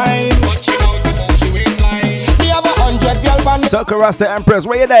like swine. Watch it out about she waistline. Me have 100 girl band. Sucker Rasta Empress,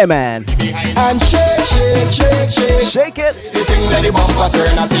 where you there, man? And shake, shake, shake, shake. Shake it. The thing let the bumper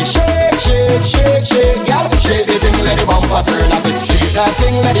turn. I say shake, shake, shake, shake, girl. Shake the thing, let the bumper turn. I say shake that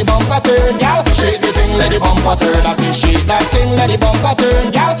thing, let the bumper turn, girl. Shake the thing, let the bumper turn. I say shake that thing, let the bumper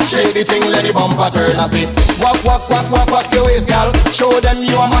turn, girl. Shake the thing, let the bumper turn. I say walk, walk, walk, walk, walk your waist, girl. Show them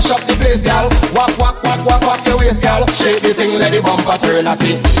you a mash up the place, girl. Walk, walk, walk, walk, walk your waist, girl. Shake the thing, let the bumper turn. I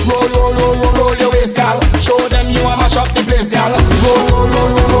say roll, roll, roll, roll, roll your waist, girl. Show them you a mash up the place, girl. Roll, roll,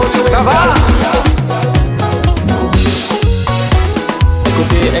 roll, roll, roll your waist, girl.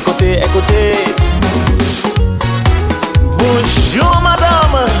 Écoutez, écoutez, écoutez. Bonjour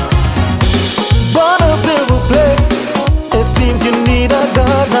madame. Bonjour s'il vous plaît. It seems you need a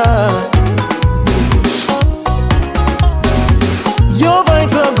gardener. Your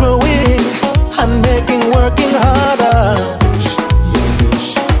vines are growing and making working harder.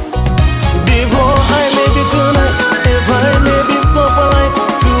 Before I leave you tonight, if I may be so polite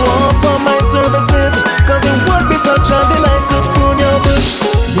to offer my services, cause it would be such a delight to prune your bush.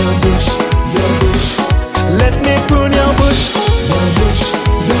 Your bush, your bush. Let me prune your bush. Your bush,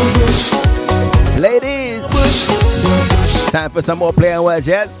 your bush. Ladies, bush, your bush. Time for some more playing words,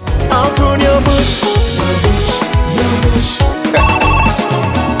 yes? I'll prune your bush. Your bush, your bush.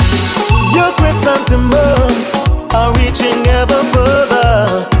 Your chrysanthemums are reaching ever further.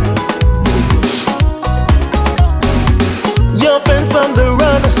 Your fence on the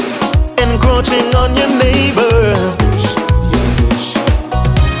run, encroaching on your neighbor.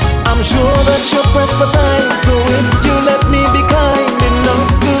 I'm sure that you're pressed for time, so if you let me be kind enough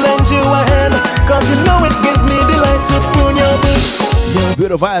to lend you a hand, cause you know it gives me delight to prune your bush.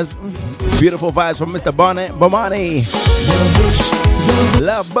 Beautiful vibes from Mr. Bomani. Your bush,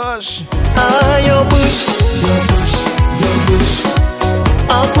 Love Bush. Ah, your bush, your bush, your bush.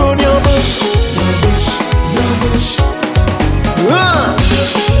 I'll prune your bush, your bush, your bush.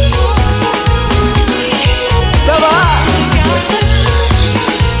 Ça va?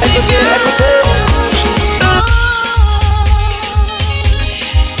 Écoutez, écoutez.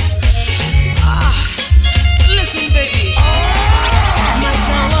 Listen, baby. My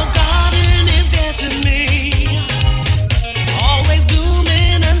flower garden is dear to me. Always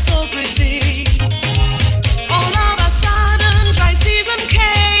blooming and so pretty. All of a sudden, dry season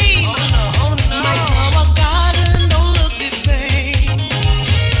came. My flower garden don't look the same.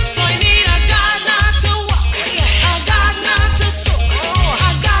 So I need a gardener to walk, a gardener to soak, a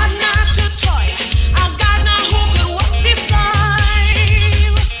gardener to toil, a gardener who could walk beside.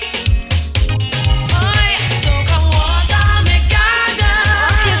 So come water me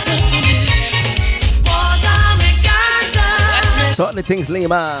garden, water me garden. Sorting the things,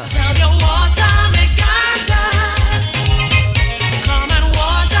 Lima. Tell your water me garden, come and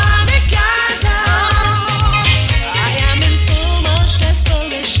water me garden. I am in so much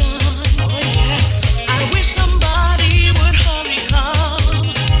desperation. Oh yes, I wish somebody would hurry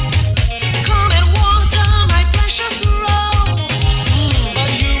come and water my precious rose. But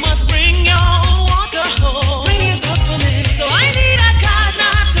you must bring your water home. Bring it up for me. So I need a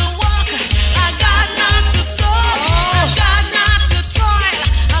gardener to walk, a gardener to soak, a gardener to toil,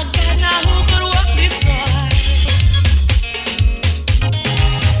 a gardener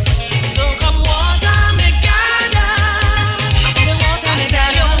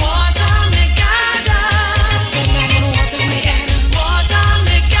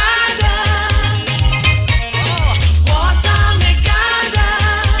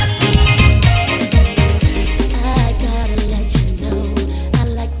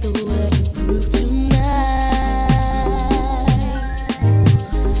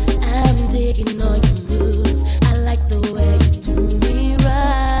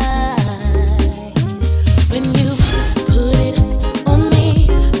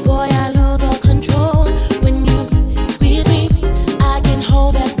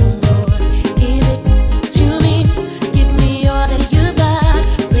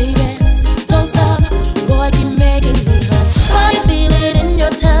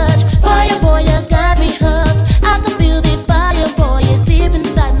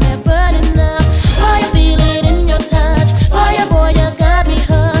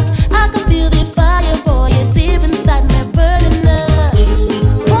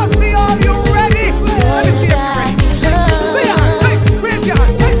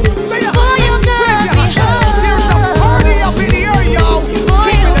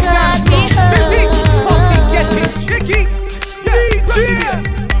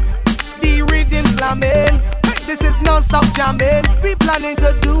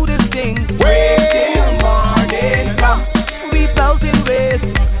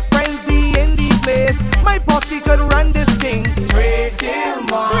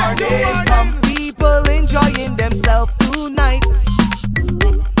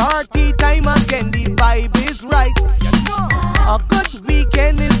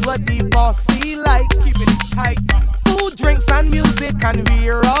the bossy like. Keep it tight. Food, drinks, and music, and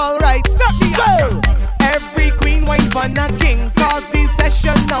we're alright. Stop the action. Every queen wine for a king, cause the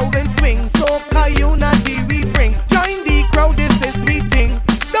session now in swing. Soca unity we bring. Join the crowd, this is we thing.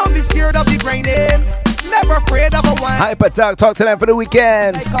 Don't be scared of the grinding. Never afraid of a one. Hyper talk to them for the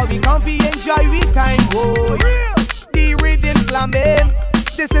weekend. Like how we comfy, enjoy we time, boy. The rhythm slamming.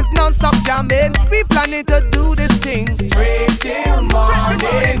 This is non-stop jamming. We planning to do this thing straight till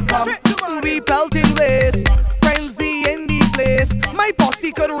morning come. We pelting ways, frenzy in the place. My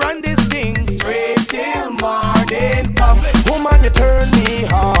posse could run this thing straight till morning come. Woman, you turn me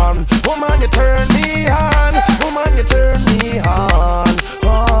on. Woman, you turn me on. Woman, you turn me on.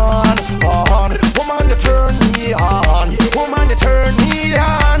 Woman, you turn me on. Woman, you turn me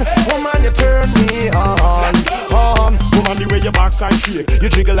on. Woman, you turn me on. Woman, the way your backside shake, you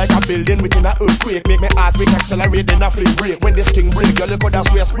jiggle like a building within an earthquake. Make me heart rate accelerate, then a fling break. When this thing break, girl, look how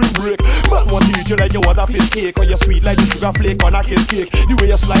that's where spring break. Man want to eat you like you want a fish cake, or you sweet like the sugar flake on a kiss cake. The way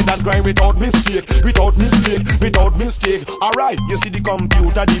you slide and grind without mistake, without mistake, without mistake. Alright, you see the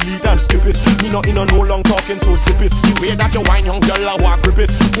computer delete and skip it. Me not in a no long talking, so sip it. The way that you wine, young girl, I walk grip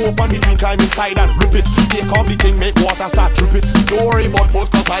it. Open between, climb inside and rip it. Take off the thing, make water start drip it. Don't worry about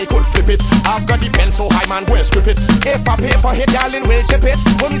post, cause I could flip it. I've got the pen so high, man, go and script it. If I pay for it, darling, we'll ship it.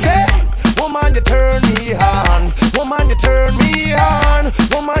 What me say? Woman, you turn me on. Woman, you turn me on.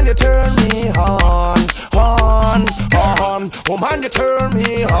 Woman, you turn me on. Woman, you turn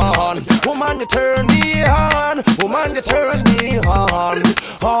me on. Woman, you turn me on. Woman, you turn me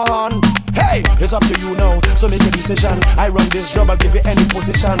on. Hey, it's up to you now, so make a decision. I run this job, I'll give you any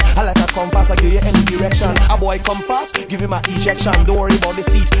position. I like a compass, I give you any direction. A boy come fast, give him an ejection. Don't worry about the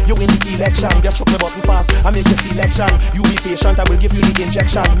seat, you win the election. Just choke the button fast, I make a selection. You be patient, I will give you the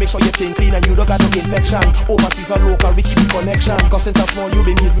injection. Make sure you think clean and you don't got no infection. Overseas or local, we keep the connection. Cause since I'm small, you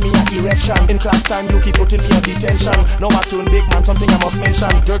been giving me an erection. In class time, you keep putting me on detention. Now I turn big man, something I must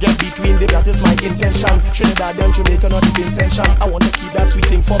mention. To get between them, that is my intention. Trinidad and Jamaica, not even sensation. I want to keep that sweet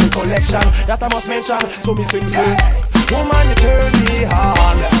thing for me collection. That I must mention, so me sing. Woman, you turn me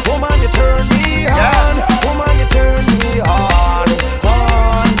on. Woman, you turn me on. Woman, you turn me on.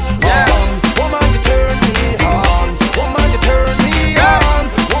 Woman, you turn me on. Woman, you turn me on.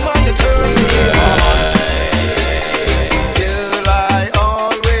 Woman, you turn me on. Girl, I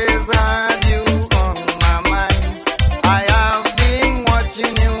always had you on my mind. I have been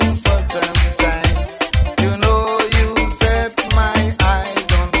watching you for some time. You know you set my eyes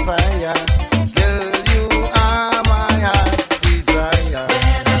on fire. Girl, you are my heart's desire.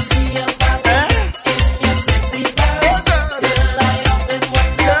 When I see your passing in your sexy pose, girl, I often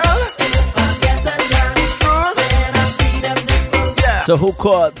wonder if I get a chance. When I see them nipples, So who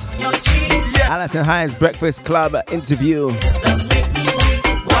caught Alison Hines Breakfast Club interview?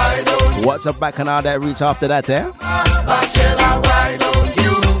 What's up back and all that reach after that, eh? Bachelor, why don't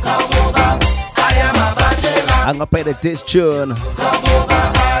you come over? I am a bachelor. I'm gonna play the diss tune Come over,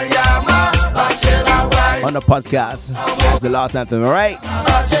 I am a bachelor. Why on the podcast as the last anthem, alright?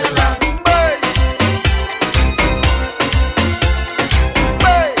 bachelor?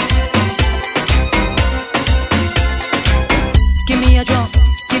 Give me a drum,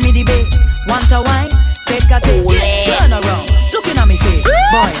 give me the bass. Want a wine? Take a taste. Turn around, looking at me face.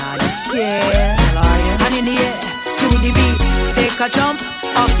 Boy, are you scared? And in the air, to the beat. Take a jump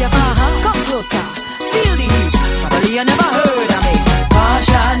off your come closer. Feel the heat. Probably you never heard of me.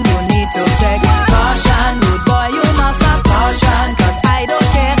 Caution, you need to take caution. Rude boy, you must have caution. Cause I don't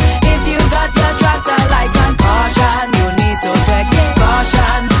care if you got your tractor license. Caution, you need to take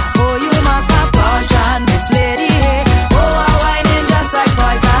caution. Oh, you must have caution. This lady here, oh, I whining just like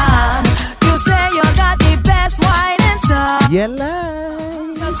poison. You say you got the best wine in town. Yeah,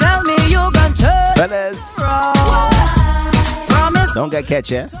 lie. Tell me you gon' turn Fellas, promise don't get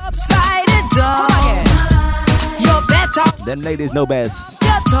catch, yeah? upside it down. You better Them ladies know best.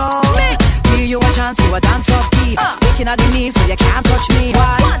 get on. Mix. Give you a chance, you a dance off key. Waking at the knees so you can't touch me.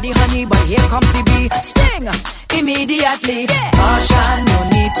 Want the honey, but here comes the bee. Sting immediately. Caution, you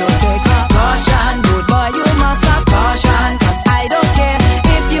need to take caution. Good boy, you must have caution. Cause I don't care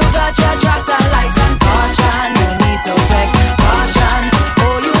if you got your tractor license. Caution, you need to take caution.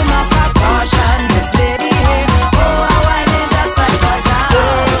 Oh, you must have caution. This lady here, oh, I whine it just like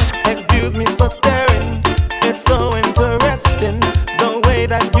poison. Excuse me for staring. It's so interesting the way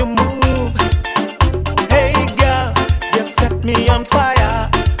that you move. Hey girl, you set me on fire,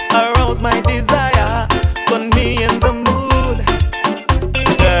 arouse my desire, put me in the mood.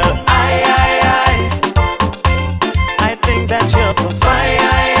 Girl, I think that you're so fine.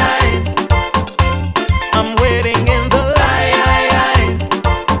 I'm waiting in the line.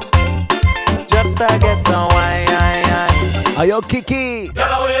 I get the wine. Ayo, Kiki. Girl,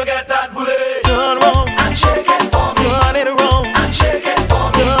 where you get that booty? Turn round and shake it for me. Turn it around and shake it for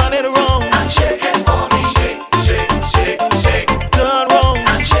me. Turn it around and shake it for me. Shake, shake, shake, shake. Turn round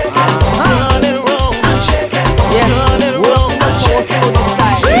and shake it for me. Turn it around and shake it for me. Turn it around and shake it for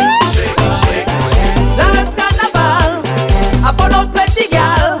me. Shake, shake, shake. Last carnival, I put out plenty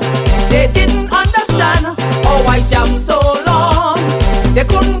gal. They didn't understand how I jammed so long. They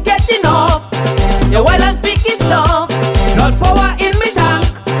couldn't get enough. The well and speaky stuff. Blood power in me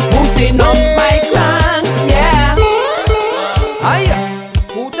tank, boosting up my clan. Yeah. Hiya,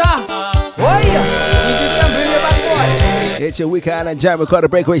 Muta. Hiya. This can bring you back, boy. It's your weekend and jam record the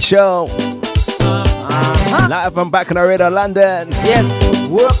breakaway show. Live from back in our radar, London. Yes,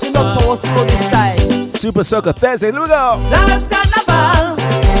 working up power slow this time. Super Soca Thursday, here we go. Last carnival,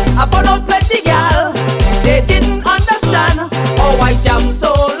 I put out plenty gal. They didn't understand how I jammed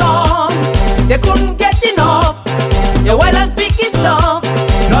so long. They couldn't get enough. The well and speaky stuff.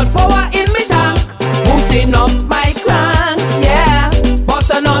 Blood power in me tank, boosting up my clan. Yeah,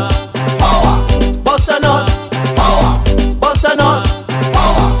 bust a nut, power. Bust a nut, power. Bust a nut,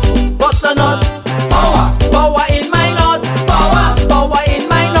 power. Bust a nut, power. Power in my nut, power. Power in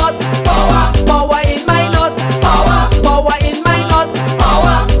my nut, power. Power in my nut, power. Power in my nut,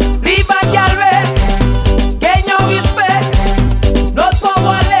 power. Leave a girl red, gain your respect. Not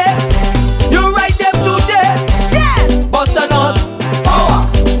power late, you write them to death. Yes, bust a nut, power.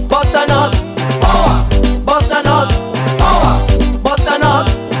 Bust a nut, power. Bust a nut, power. Bust a nut,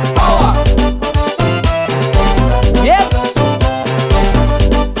 power. Yes,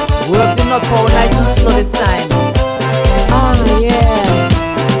 work the nut power nice and slow this time. Oh yeah,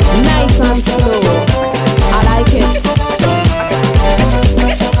 nice and slow. I like it.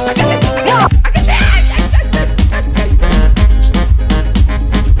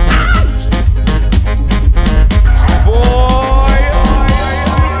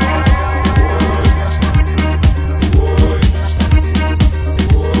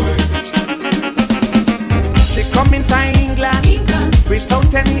 She coming from England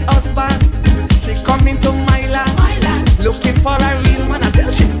without any husband. She coming to my land looking for a real man. I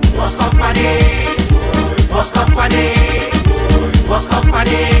tell she walk up on it, walk up on it, walk up on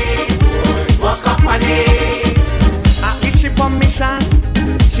it, walk up on it. I give she permission,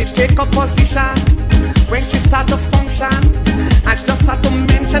 she take a position. When she start to function, I just have to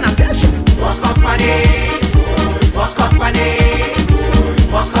mention. I tell she walk up on it, walk up on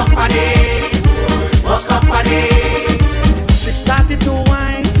it, walk up on it. Walk up on it. She started to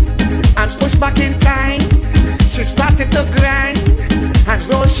whine and push back in time. She started to grind and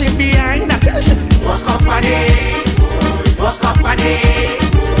roll she behind. I tell she, walk up on it. Walk up on it.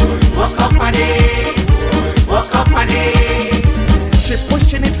 Walk up on it. Walk up on it. She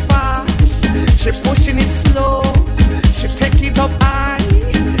pushing it fast. She pushing it slow. She take it up high.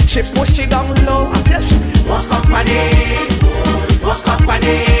 She push it down low. I tell she, walk up on it. Walk up on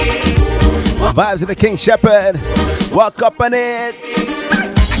it. Vibes of the King Shepherd. Walk up on it.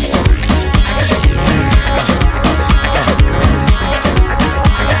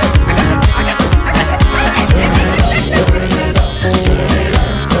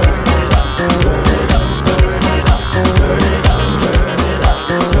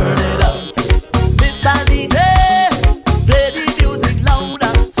 Mr. DJ, play the music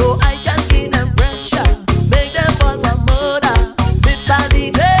louder so I can give them pressure. Make them fall for murder. Mr.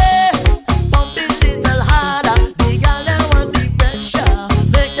 DJ, pump it little harder. The girl they want the pressure.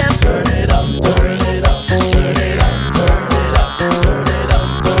 Make them turn it up, turn it up, turn it up, turn it up, turn it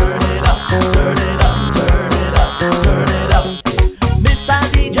up, turn it up, turn it up, turn it up, turn it up. Mr.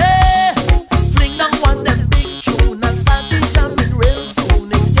 DJ, fling down one them big tune and start the jamming real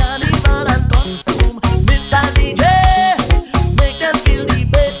soon. It's carnival and costume. Mr. DJ, make them feel the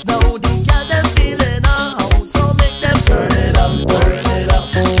bass now. The girl them feeling now, so make them turn it up, turn it up,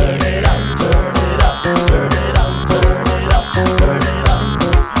 turn it up, turn it up, turn it up, turn it up, turn it up.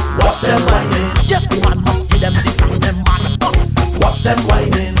 Watch them whining. Yes, the man must give them this and them man bust. Watch them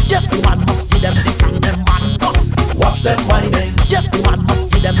whining. Yes, the man must give them this and them man bust. Watch them whining. Yes, the man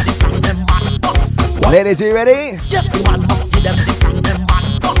must give them this and them man bust. Ladies, are you ready? Yes, the man must give them this and them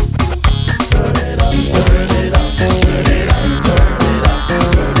man bust. Turn it up, turn it up, turn it up, turn it up, turn it up,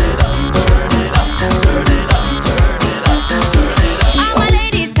 turn it up, turn it up, turn it up, turn it up. All my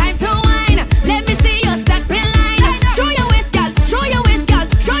ladies, time to wine. Let me see your step in line. Show your waist, girl. Show your waist, girl.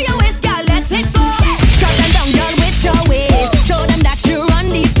 Show your waist, girl. Let it go. Drop them down, girl, with your waist. Show them that you run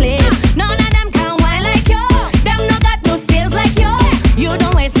the place. None of them can whine like you. Them no got no skills like you. You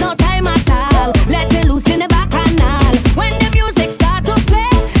don't waste no time at all. Let me loose in the bacchanal.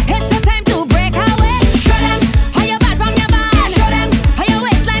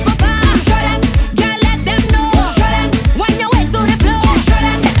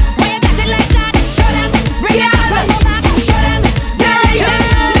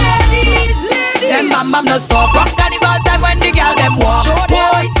 no stop. From carnival time when the girl them walk.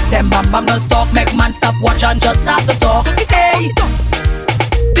 Boy, them bam bam no stop. Make man stop watch and just start to talk. Hey,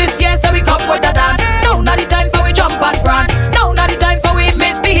 this year so we come with a dance. Now not the time for we jump and prance. Now not the time for we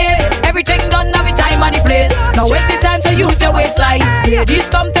misbehave. Everything done now the time and the place. Now it's the time to use your waistline. Ladies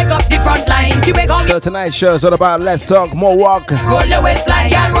come take up the front line. You make home. So tonight's show is all about let's talk more walk. Roll your waistline,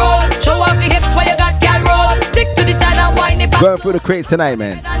 girl roll. Show off the hips where you got, girl roll. Stick to the side and wind it back. Going through the crates tonight,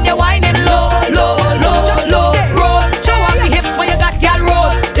 man. And you're winding low, low, low, low. Roll. Show off the hips where you got, girl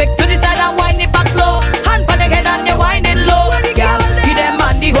roll. Stick to the side and wind it back slow. Hand on the head and you're winding low. Girl, give them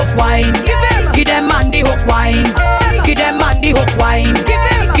man the hook wine. Give them man the hook wine. Give them man the hook wine.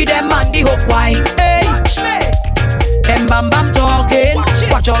 Give them man the hook wine. Hey, them bam bam talking.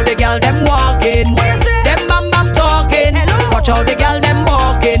 Watch how the girl them walking. Them bam bam talking. Watch how the girl them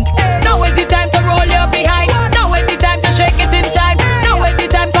walking. Now is the time to roll your behind. Now is the time to shake it in time. Now is the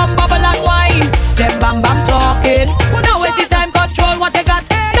time come bubble and wine. Them bam bam talking. Now is the time control what they got.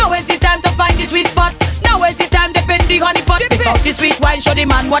 Now is the time to find the sweet spot. Now is the time to pin the honey pot. Pick up the sweet wine, show the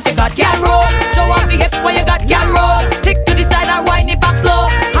man what you got. Girl roll. Show off the hips where you got. Girl roll. Tick to the side and wine it back slow.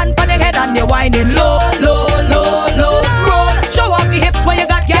 Hand on the head and you're whining low, low, low, low. Roll. Show off the hips where you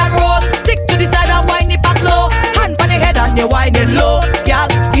got. Girl roll. Tick to the side and wine it back slow. Hand on the head and you're whining low. Girl,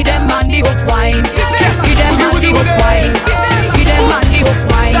 give them man the hook wine. Give them man the hook wine. Give them man the hook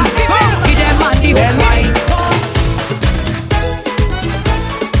wine. Give them man the hook wine.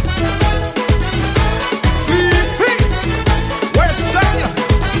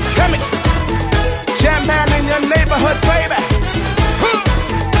 Jam man in your neighborhood, baby.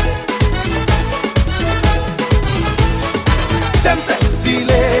 Them sexy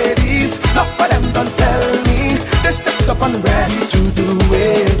ladies, enough for them don't tell me. They set up and ready to do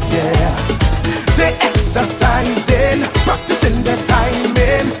it, yeah. They exercising, practicing their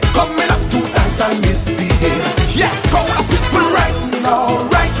timing, coming up to dance and misbehave. Yeah, crowd of people right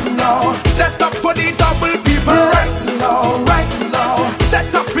now, set up for the double people right now,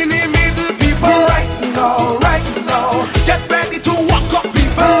 set up in the middle people right now, get ready to walk up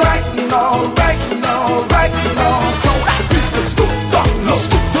people right now, crowd of people stoop down low,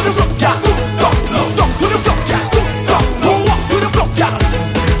 stoop to the floor, yeah, stoop down low, down to the floor, yeah, stoop down low, walk to the floor, yeah.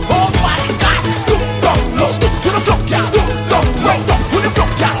 Oh my gosh, stoop down low, stoop to the floor, yeah, stoop down low, down to the floor,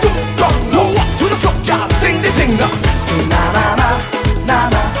 yeah, stoop down low, walk to the floor, yeah. Sing the thing now, sing na na na na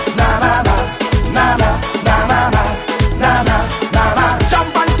na na na na na na na na na na na.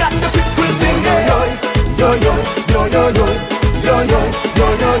 Jump and get the people sing yo yo yo yo yo yo yo yo yo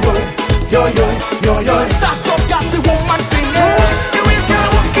yo yo yo yo yo. Sasso got the woman singing. You is gonna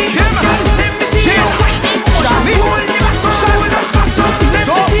walk in here, man. Let me see you. Shanice,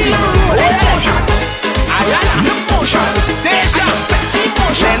 so Ayana, the motion, Deja, sexy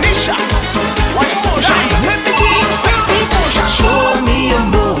motion, Nisha, what motion? Let me see your sexy motion. Show me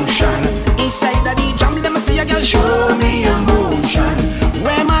emotion. Inside the drum, let me see a girl. Show me emotion.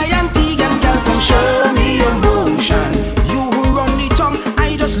 Where my auntie and girl come show me emotion. You who run the tongue,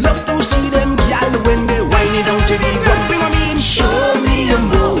 I just love to see them girl when they whine it down to the ground. Bring 'em in. Show me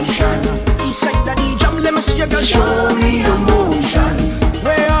emotion. Inside the drum, let me see a girl. Show me emotion.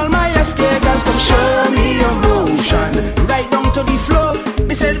 Where all my SK girls come show me emotion. Right down to the floor.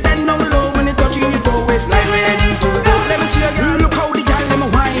 Me said bend down low when they touching your toe waistline ready to go. Let me see a girl. Look how the girl them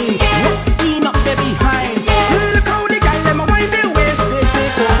whine. What's in up there behind? Look how the girl them whine their waist. They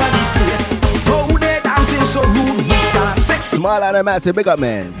take over the place. Oh, they dancing so rude. Sex. Small and a massive big up,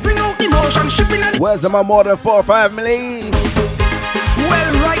 man. Bring out emotion, shipping and Where's my more than 4 or 5 million?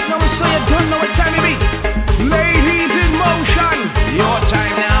 well, right now, so you don't know what time it be. Ladies in motion, your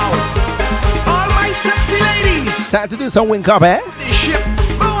time now. All my sexy ladies. Time to do some wink up, eh? The ship,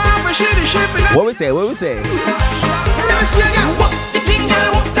 oh, I'm a shit, the ship. What we say? What we say? Let me see you, girl. Walk the thing,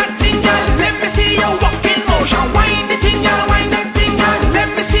 girl. Walk that thing, girl. Let me see you walk in motion. Wind the thing, girl. Wind that thing, girl. Let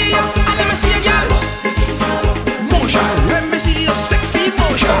me see you, and let me see you, girl. Motion. Let me see your sexy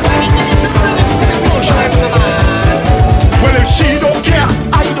motion. Motion. Well, if she don't care,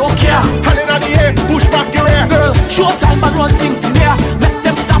 I don't care. hand in the air, push back your hair. Girl, show time and run things in here. Make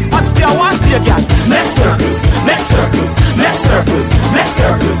them stop and stare once see again. Make circles, make circles, make circles, make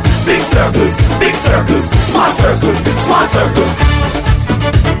circles. Big circles, big circles, small circles, small circles.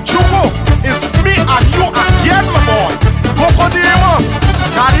 Chupo, it's me and you again, my boy. Cocodemos,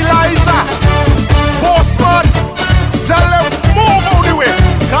 Cariliza, Postman. Tell them move out the way.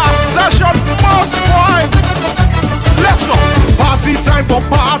 Cause session must find. Let's go. Party time for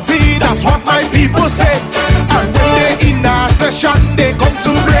party, that's what my people say. And when they in a session, they come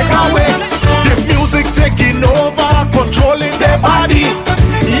to break away. The music taking over, controlling their body.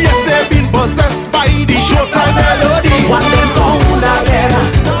 Yes, they've been possessed by the roots and melody. One them found again.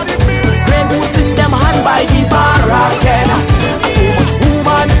 Grey boots in them hand by the bar again. So much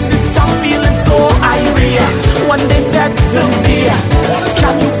woman in this jam feeling so irate. When they said to me,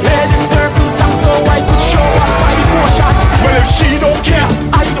 can you play the circle song so I could show up my emotion? Well, if she don't care,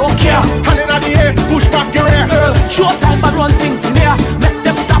 I don't care. Hand in the air, push back your hair. Girl, show time and run things in here. Make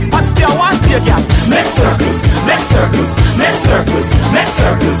them stop and stay one stay again. Make circles, make circles, make circles, make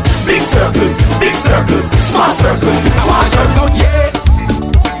circles. Big circles, big circles, small circles, small circles. Yeah.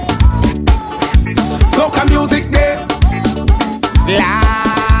 Soca music day.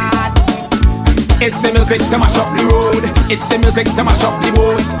 Lad. It's the music to mash up the road. It's the music to mash up the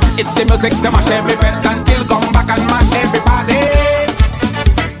boat. It's the music to mash every fest until come back and mash everybody.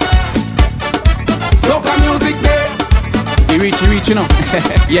 Soca music day. You reach, you know.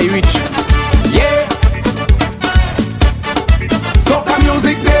 Yeah, you reach. Yeah. Soca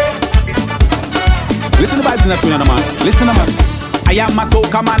music day. Listen to the vibes in that tune, man. Listen to man. I am a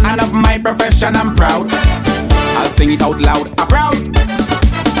soca man and of my profession I'm proud. I'll sing it out loud. I'm proud.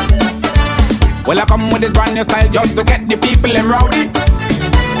 Well, I come with this brand new style just to get the people them rowdy.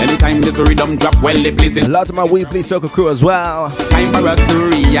 Anytime this rhythm drop, well, the place is. A lot of my We Play Soca crew as well. Time for us to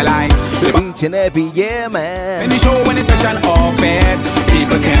realize. Each and every year, man. Any show when it's session of it,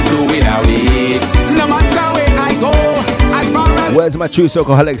 people can't do without it. No matter where I go, as far as. Where's my true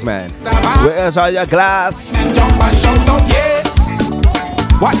Socoholics, man? Where's all your glass? And jump and shout out, yeah.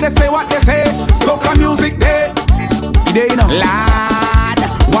 What they say, soca music day. They know. Lad,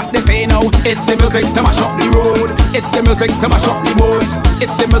 what they say now, it's the music to mash up the road. It's the music to mash up the boat.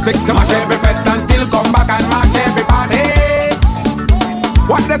 It's the music to mash every fest until come back and mash everybody.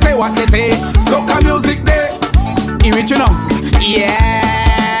 What they say, soca music day. You reach, you know?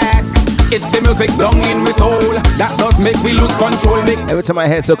 Yes. It's the music down in my soul that does make me lose control. Every time I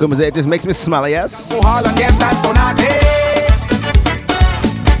hear soca music, it just makes me smile, yes? So hard and get that so naughty.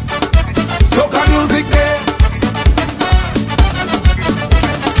 Soca music day.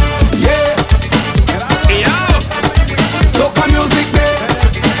 Yeah. Yo. Soca music day.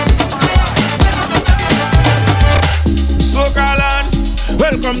 Soca land,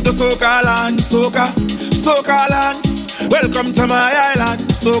 welcome to Soca land. Soca land, welcome to my island.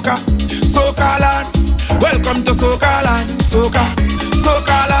 Soca land, welcome to Soca land.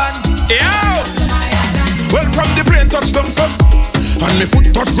 Soca land, yo. Well, from the plane touch down so, and my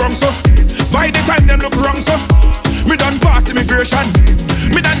foot touch wrong so. By the time them look wrong so, me done pass immigration.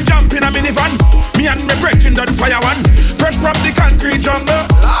 Me done jump in a minivan. Me and me brethren done fire one. Fresh from the concrete jungle.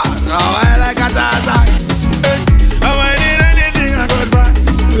 Now I like a Tarzan. Hey, I need anything I got back.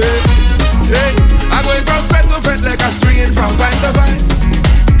 Hey, I'm going from fed to fed like a swinging from vine to vine.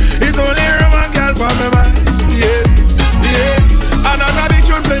 It's only rum and girl for my mind. Yeah. Another big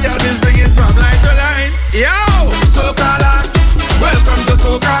tune play, I'll be singing from line to line. Yo, Soca land, welcome to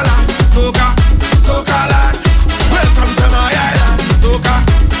Soca land. Soca land, welcome to my island. Soca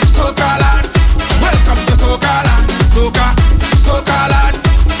land, welcome to Soca land. Soca land,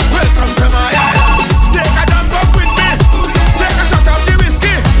 welcome to my island. Take a jump up with me, take a shot of the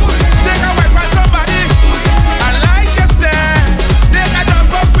whiskey, take a wipe on somebody, and like you said, take a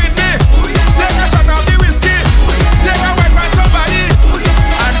jump up with me, take a shot of the whiskey, take a wipe on somebody,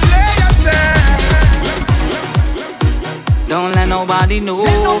 and play yourself. Don't let nobody know.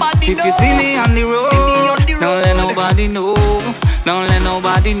 If you see me on the road, don't let nobody know. Don't let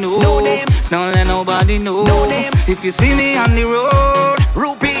nobody know. Don't let nobody know. If you see me on the road,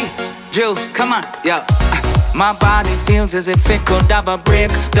 Rupee, Drew, come on, yo. My body feels as if it could have a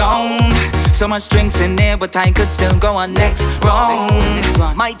breakdown. So much drinks in there, but I could still go on next round.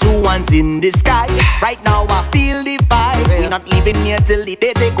 My 2 ones in the sky. Right now I feel the vibe. We're not leaving here till the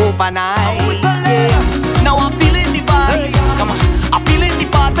day they go for night. Yeah. Now I'm feeling the vibe. Come on. I'm feeling the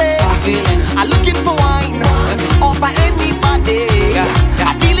party. I'm looking for wine. Or for anybody.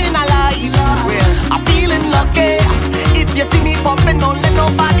 I'm feeling alive. I'm feeling lucky. If you see me pumping, don't let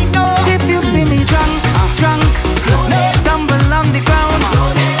nobody know. If you see me drunk, stumble on the ground,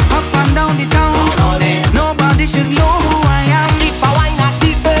 up and down the town, nobody should know who I am. If I wine not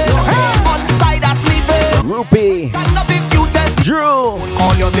sleeping, on the side I sleeping. Rupee, stand up if you test Drew.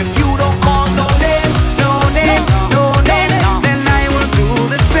 Call yours if you don't call no name. No name, no name, then I will do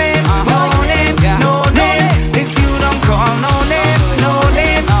the same. No name, no name, if you don't call no name, no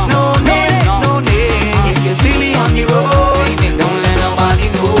name, no name, no name. If you see me on the road, don't let nobody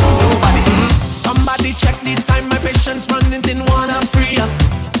know. Somebody check the time, my patience running in wanna free up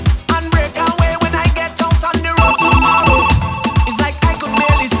and break away when I get out on the road tomorrow. It's like I could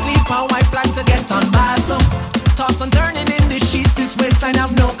barely sleep, how I plan to get on bad so toss and turning in the sheets, this waistline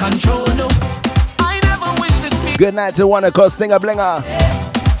have no control, no. Good night to one called Stinger Blinger.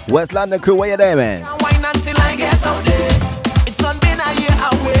 West London crew, where you there, man? Wine until I get out there. It's not been a year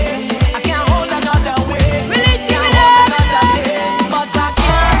I wait. I can't hold another way. Release can't hold another day. But I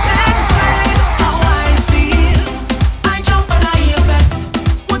can't explain how I feel. I jump and I hear that.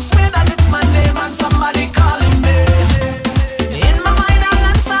 Would swear that it's my name and somebody calling me. In my mind I'll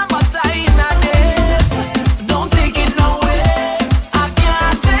answer, but I in a daze. Don't take it nowhere. I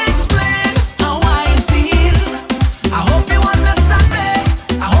can't explain how I feel. I hope you understand me.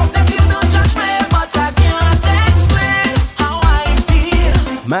 I hope that you don't judge me, but I can't explain how I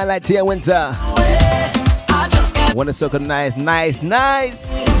feel. Man like Tia Winter. I just can't. Wanna suck a nice. Soon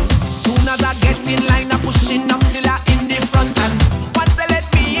as I get in line, I'm pushing up till I in the front. And once they let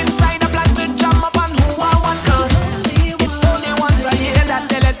me inside, I plan to jam up on who I want. Cause it's only once a year that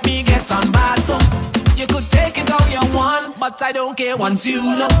they let me get on bad. So you could take it how you want, but I don't care once you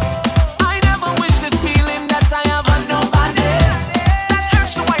know. I never wish this feeling that I have on nobody. That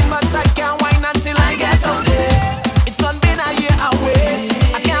urge to wine, but I can't wine until I get out there. It's not been a year I wait.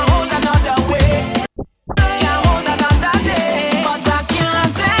 I can't hold another way. Can't hold another day. But I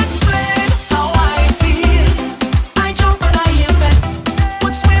can't explain how I feel. I jump and I hear that.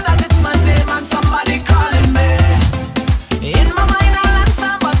 Would swear that it's my name and somebody calling me. In my mind I'll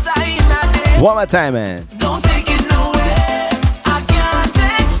answer, but I in a day. One more time, man. Don't take it nowhere. I can't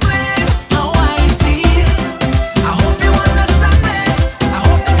explain how I feel. I hope you understand me. I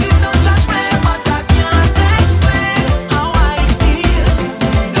hope that you don't judge me, but I can't explain how I feel.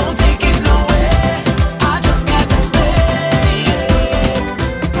 Don't take it nowhere. I just can't explain.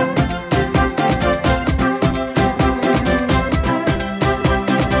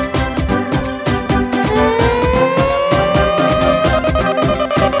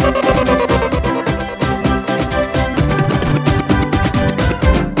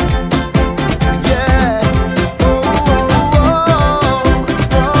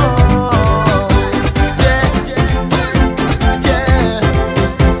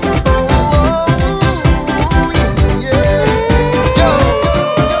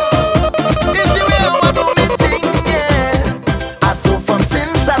 I saw from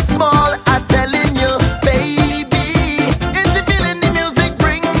since I small, I telling you, baby, is the feeling the music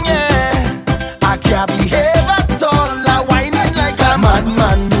bring, yeah. I can't behave at all, I whining like a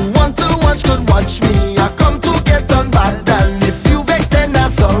madman. You want to watch, could watch me. I come to get on bad, and if you vex, then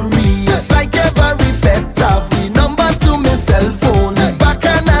I'm sorry. It's like every vet have the number to my cell phone. Back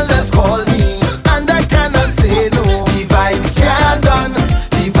and let's call me, and I cannot say no. The vibes can't done,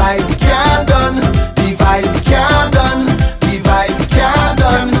 the vibes can't done, the vibes can't done, the vibes can't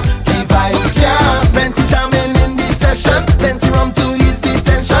done, the vibes can't. Plenty jamming in the session, plenty rum to ease the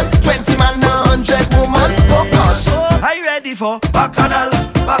tension. 20 man, 100 woman. Oh gosh, are you ready for bacchanal,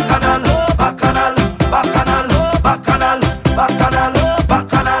 bacchanal, bacchanal, bacchanal, bacchanal, bacchanal,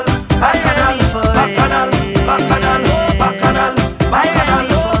 bacchanal, bacchanal, bacchanal, bacchanal, bacchanal,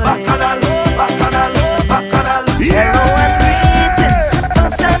 bacchanal, bacchanal, bacchanal. Hello and greetings,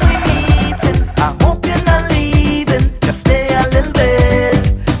 first time we meeting. I hope you're not leaving, just stay a little bit.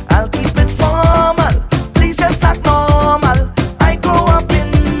 I'll keep it formal, please just act normal. I grew up in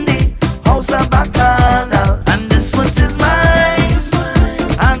the house of Bacchanal, and this foot is mine.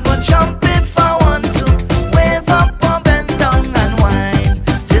 I go jump if I want to, wave up or bend down and whine.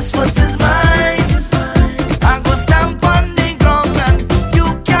 This foot is mine. I go stamp on the ground and you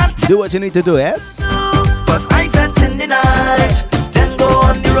can't Do what you need to do, yes? Cause I felt in the night, then go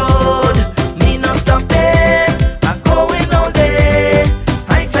on the road. Me no stopping, I'm going all day.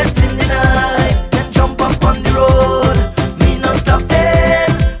 I felt in the night, then jump up on the road. Me no stopping,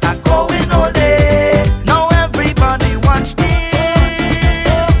 I'm going all day. Now everybody watch this.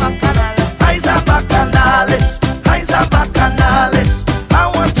 Eyes are Bacchanalist, eyes are Bacchanalist. I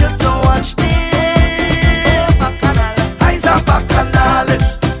want you to watch this. Eyes are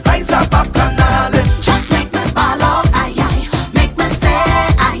Bacchanalist, eyes are Bacchanalist. Trust me,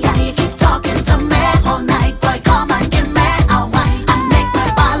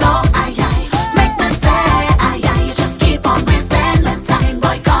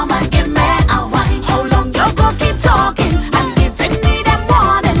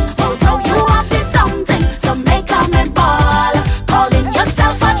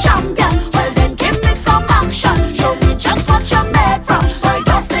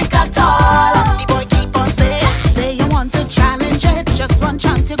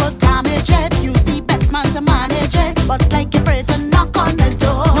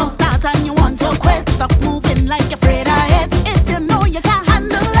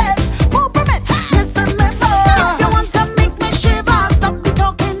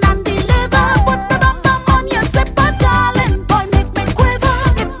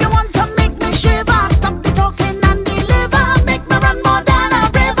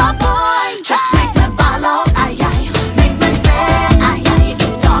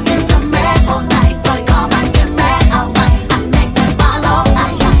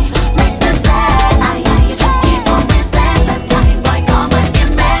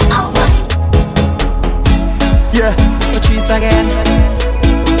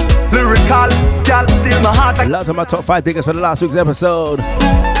 A lot of my top 5 tickets for the last week's episode.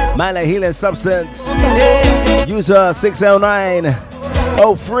 Minor Healing Substance. User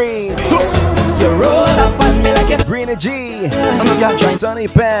 60903. You roll up on me like a Greeny G. Sonny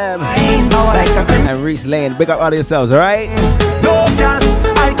Pam. And Reese Lane. Big up all yourselves, alright? No girl,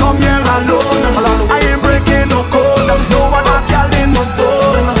 I come here alone. I ain't breaking no code. No one a girl in my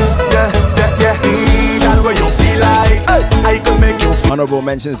soul. Yeah. Girl, where you feel like I can make you feel. Honorable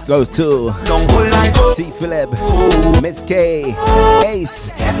mentions goes to T. Philip, Miss K, Ace,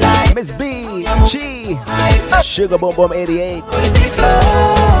 Miss B, Chi, Sugar Boom Boom 88.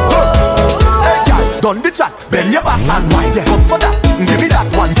 Done the chat, bend your back and wine. Yeah, come for that. Give me that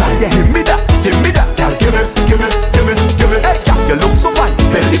one time. Yeah, give me that, girl. Give me. Hey, girl, you look so fine,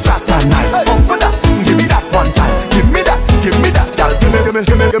 belly fat and nice. Come for that. Give me that one time. Give me that, girl. Give me.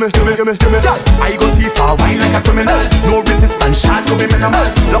 Girl, I go too far, wine like a criminal. No resistance, shall to be minimal.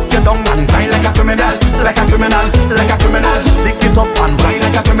 Lock you down and grind like a criminal. Stick it up and grind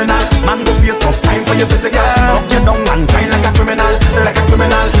like a criminal. Man, go face tough time for your physical. Lock you down and grind like a criminal.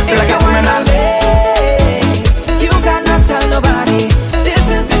 You cannot tell nobody. This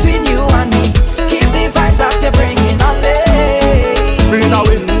is between you and me. Keep the vibes that you're bringing on me. Bring it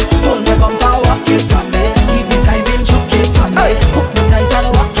away. Hold me bumper, walk it on me. Keep the timing, chuck it on me. Hook me tight and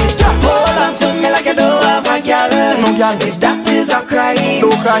walk it. Hold on to me like I don't have a girl. No girl. If that is a crime, no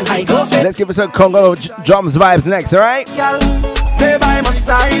crime. I go for. Let's give us some Congo drums vibes next, alright? Girl, stay by my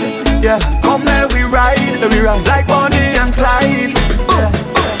side. Yeah, come let we ride like Bonnie and Clyde.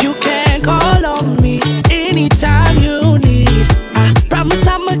 You can call on me anytime you need. I promise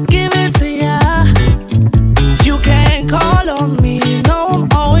I'ma give it to ya. You can call on me, no, I'm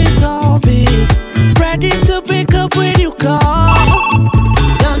always gonna be ready to pick up when you call.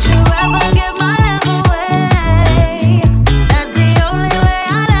 Don't you ever give my love away. That's the only way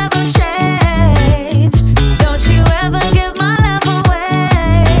I'd ever change. Don't you ever give my love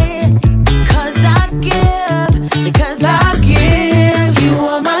away. Because I give you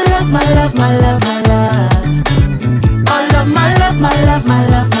all my love, my love, my love, my love. All of my love, my love, my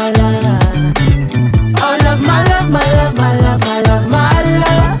love, my love. All of my love, my love, my love, my love, my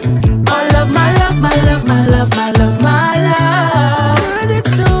love. All of my love, my love, my love, my love, my love. Girl,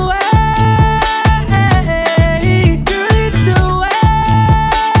 it's the way. Girl, it's the way.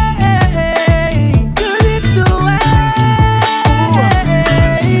 Girl, it's the way.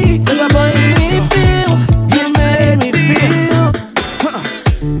 'Cause I want me feel. You made me feel.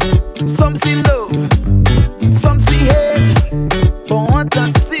 Some see love, some see hate. But what I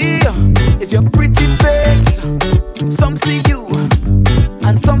see is your pretty face. Some see you,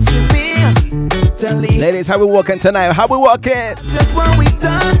 and some see me. Tell me, Ladies, how we walking tonight? How we walking? just when we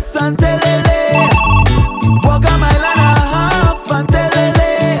dance and telele. Walk a mile and a half and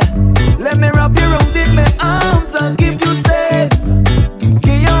telele. Let me wrap you around in my arms and give you safe.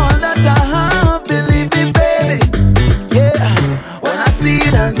 Give you all that I have, believe me, baby. Yeah, when I see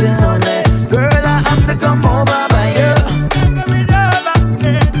you dancing on it, girl, I have to come over by you.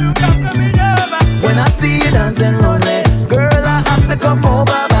 When I see you dancing on it, girl, I have to come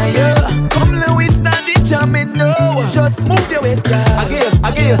over by you. Come, let we stand it, jamming now. Just move your waist, girl. I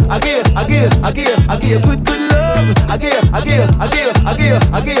give good love. I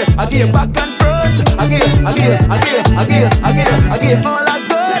give back and front. I give all I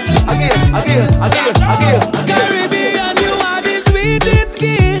got. I give. Caribbean, you are the sweetest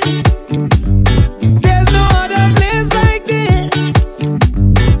skin. There's no other place like this.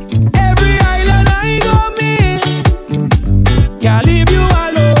 Every island I go in, can't leave you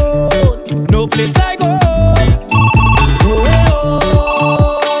alone. No place I go.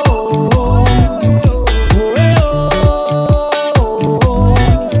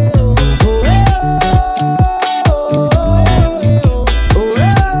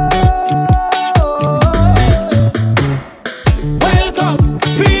 Welcome,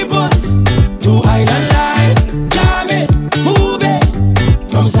 people, to Island Life. Jamming, moving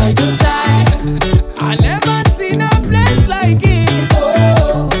from side to side. I never seen a place like it.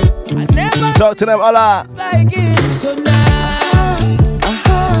 Oh, I never Talk to them, hola. like it. So nice,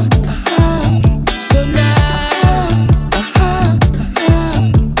 so nice,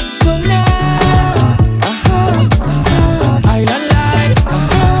 so nice, Island Life,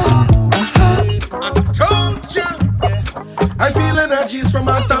 I told ya, I feel energies from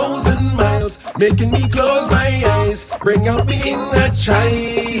 1,000 miles, making me close my eyes, bring out me inner child,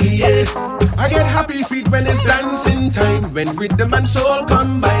 yeah. I get happy feet when it's dancing time, when rhythm and soul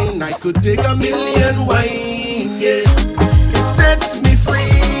combine, I could take a million wine, yeah. It sets me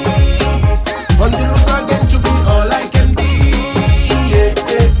free, on the loose again to be all I can be, yeah,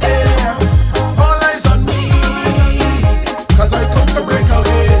 yeah, yeah. All eyes on me,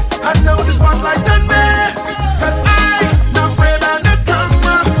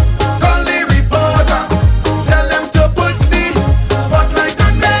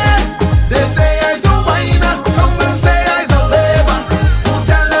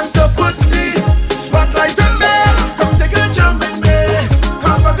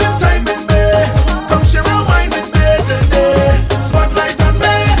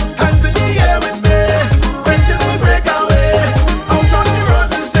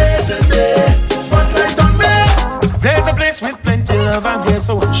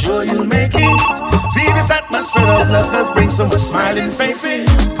 smiling faces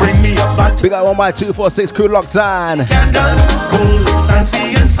bring me up back. We got 1x246 crew locked on. Candle, only sun,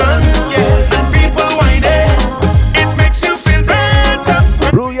 sea and sun, yeah. And people whining, it makes you feel better.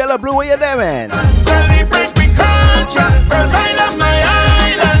 Blue, yellow, blue, where you there, man? Celebrate with culture, 'cause I love my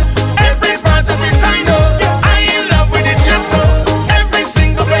island. Every part of it I know, I in love with it just so. Every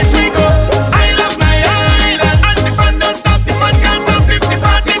single place we go, I love my island. And the fun don't stop, the fun can't stop. If the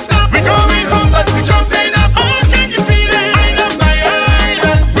party stop, we going home but we jumping up. Oh, can you feel it? I love my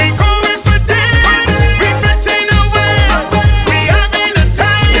island. We going for days, we fetching away. We having a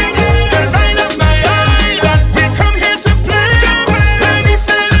time, 'cause I love my island. We come here to play, let me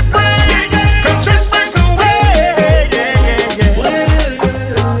celebrate. Come just break away.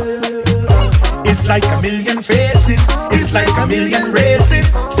 It's like a million faces, it's like a million races.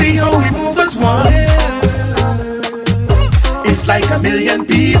 See how we move as one. It's like a million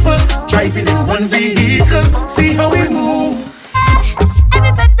people driving in one vehicle. See how we move.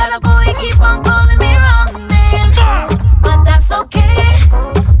 Every fat dollar boy keep on calling me wrong name, but that's okay,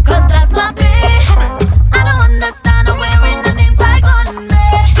 'cause that's my bae. I don't understand I'm wearing a name tag on me.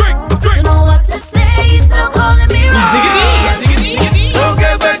 You know what to say, you still calling me wrong. Don't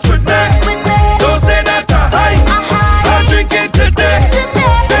get vexed with me. Don't say that I hide. I'm drinking today,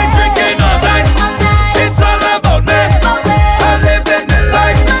 been drinking all night. It's all about me. I live in the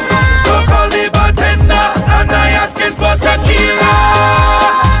life, so call the bartender and I asking for tequila.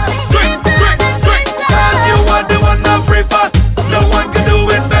 Drink, drink, drink, 'cause you are the one I prefer. No one can do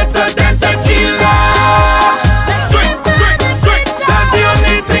it better than tequila. Drink, drink, drink, that's the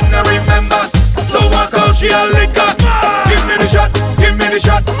only thing I remember. So I call she a liquor. Give me the shot, give me the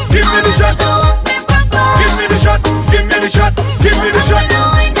shot, give me the shot. Give me the shot, give me the shot, give me the shot.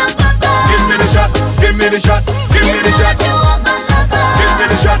 Give me the shot, give me the shot, give me the shot. Give me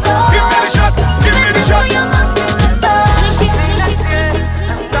the shot, give me the shot, give me the shot.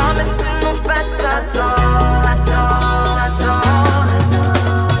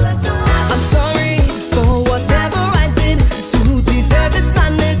 I'm sorry for whatever I did to deserve this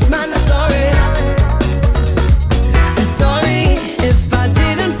madness, man. I'm sorry. I'm sorry if I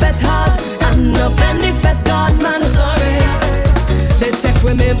didn't fet hard and offended fet God, man. I'm sorry. They take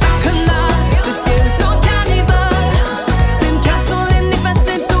women back and now. This year is no carnival. Didn't cancel any bets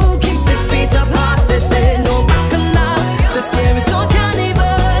and to keep 6 feet apart. They say no back and now. This year is no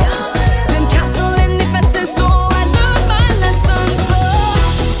carnival. Didn't cancel any bets and so I learned my lesson. So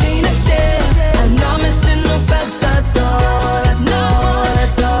see next year, and I'm missing no bets. That's all. That's all.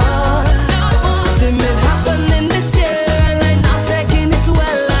 That's all. Didn't happen in this year, and I'm not taking it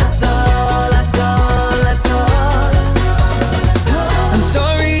well. That's all. That's all. That's all. I'm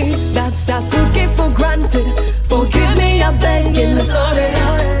sorry that I took it for granted. Forgive me, I'm begging. I'm sorry.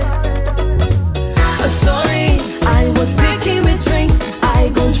 Sorry, I was picky with drinks. I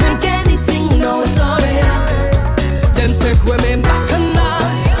gon' drink anything. No, sorry. Them take women back and now.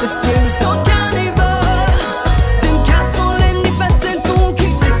 This year is no carnival. Didn't cancel any bets and to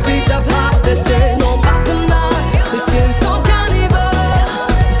keep 6 feet apart. They say no back and now. This year is no carnival.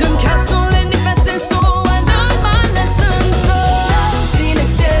 Didn't cancel any bets and so I learned my lesson. So see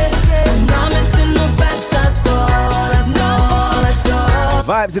next year, and I'm missing no bets. That's all. That's all. That's all.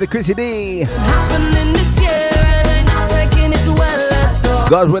 Vibes to the Chrissy D. Happening this year, and I'm not taking it well. That's all.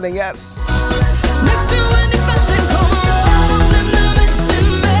 God willing, yes. Next year when the bets and come around, them not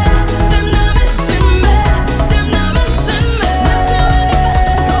missing me. Them not missing me. Them not missing me.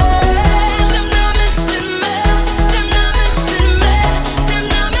 Them not missing me. Them not missing me. Them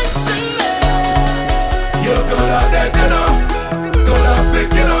not missing me. You're gonna dead, you know. Gonna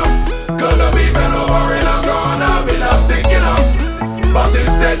sick, you know. Gonna be better worried, I'm gonna be lost, you know. But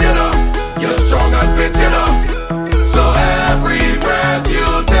instead, you know, you're strong and fit, you know. So every breath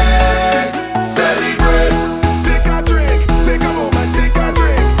you take, celebrate. Take a drink, take a moment, take a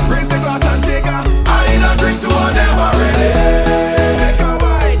drink. Raise the glass and take a. I ain't a drink to one them already. Take a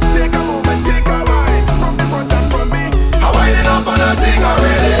wine, take a moment, take a wine. From the front and from me, I wind it up and I take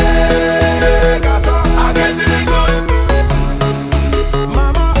already. Cause I get it good.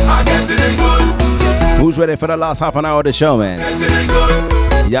 Mama, I get it good. Who's ready for the last half an hour of the show, man?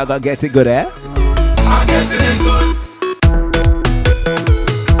 Y'all gonna get it good, eh? I get it good.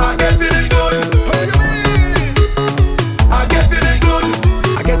 I get it good. How you mean? I get it good.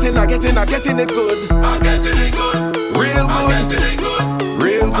 I getting it good. I getting it good. Real good. I getting it good.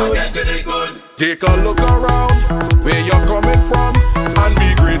 Real good. I getting it good. Take a look around where you're coming from and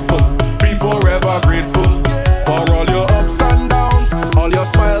be grateful. Be forever grateful for all your ups and downs, all your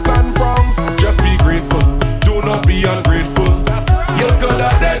smiles and frowns. Just be grateful. Do not be ungrateful. You're gonna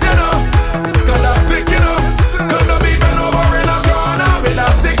dead, you know. Gonna sick, you know. Gonna be bent over.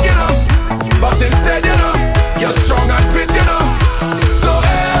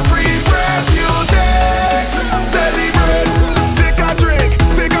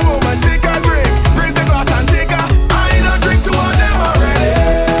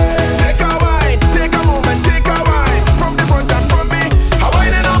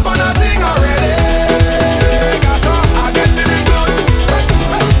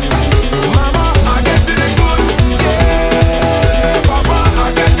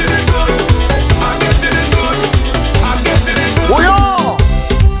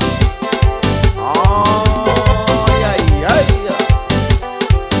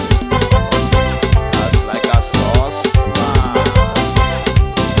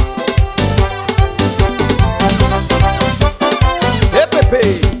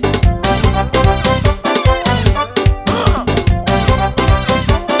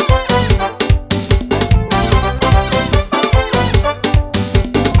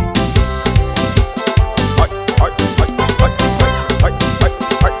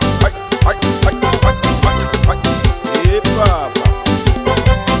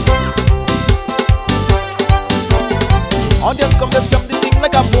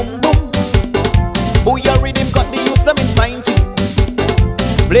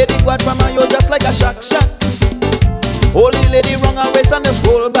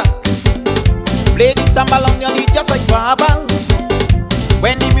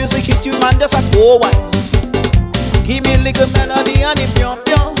 music hit you, man, just a go one. Give me a little melody and if you're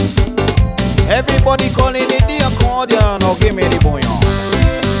pure. Everybody calling it the accordion, or give me the bouillon.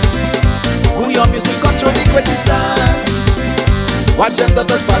 Who your music control the greatest time. Watch them got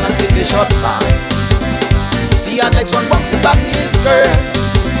us balancing the short line. See our next one boxing back in his skirt.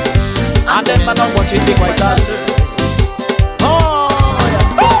 And then man I'm watching the white altar. Oh,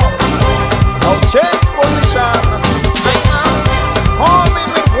 yeah. Now change position. Hold me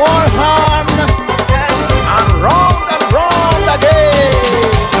with one hand. And round again.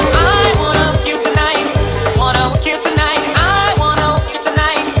 I wanna hook you tonight. Wanna hook you tonight. I wanna hook you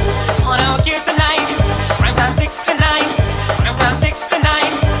tonight. Wanna hook you tonight. Prime time 6 to 9. Prime time 6 to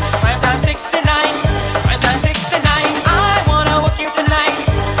 9. Prime time 6 to 9. Prime time 6 to 9. I wanna hook you tonight.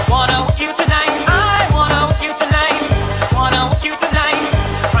 Wanna hook you tonight. I wanna hook you tonight. Wanna hook you tonight.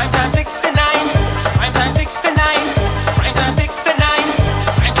 Prime time 6 to 9. Prime time 6 to 9. Prime time 6 to 9.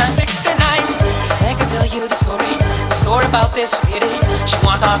 Prime time 6 to 9. I can tell you the story about this lady. She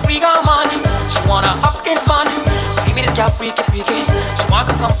want a free girl money. She want a Hopkins bun. Give me this girl freaky. She want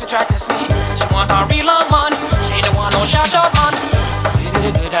to come to try test me. She want a real long money. She don't want no short man. You get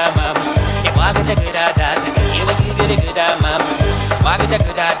a good eye, mama. You want to get a good eye, dad. You get a good eye, mama. Why get a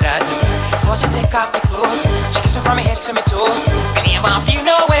good eye, dad? Cause she take off the clothes. She kiss me from my head to my toe. And you want you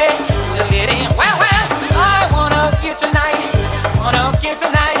know way. The lady, well, I wanna hook you tonight. Wanna hook you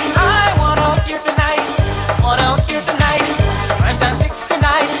tonight. I wanna hook you tonight. Wanna hook you tonight. Prime time 6 to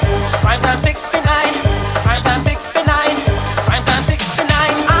 9. Prime time 6 to 9. Prime time 6 to 9. Prime time 6 to 9.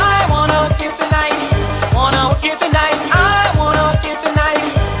 I wanna hook you tonight. Wanna hook you tonight. I wanna hook you tonight.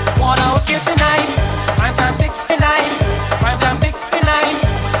 Wanna hook you tonight. Prime time 6 to 9. Prime time 6 to 9.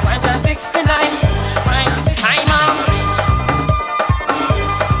 Prime time 6 to 9. Prime time, mom.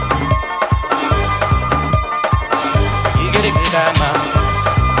 You get a good eye, mom.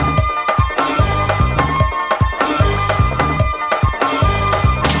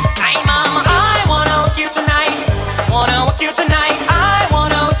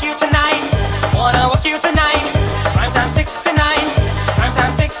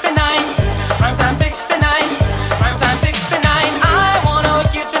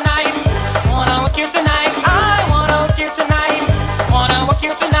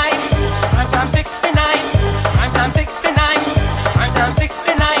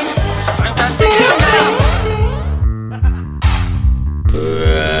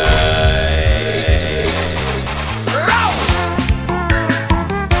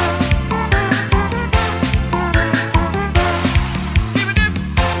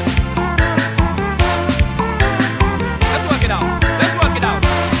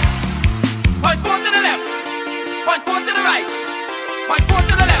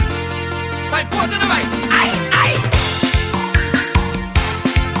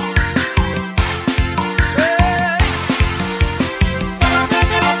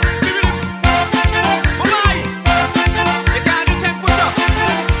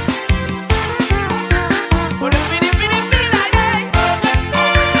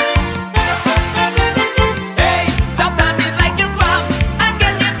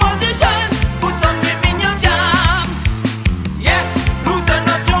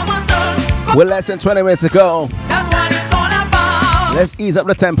 We're less than 20 minutes to go. Let's ease up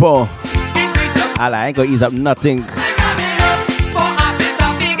the tempo. I ain't gonna ease up nothing.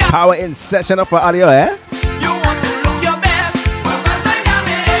 Power in session up for audio, eh?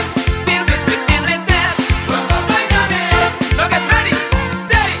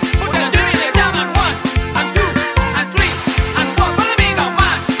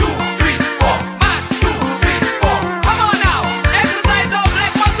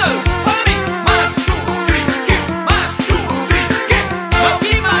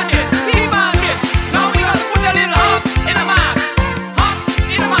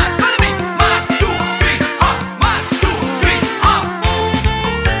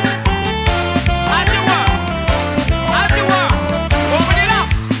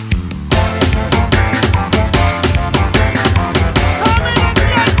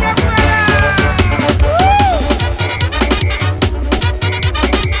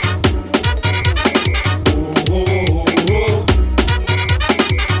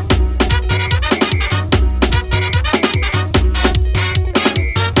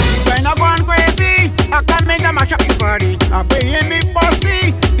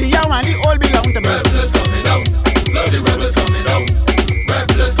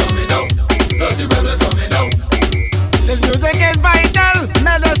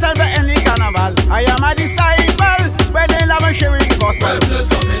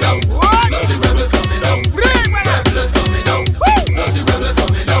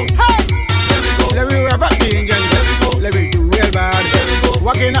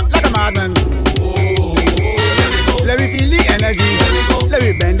 Walking up like a madman. Let me feel the energy. Let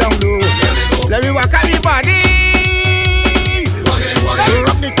me bend down low. Let me walk everybody. Let me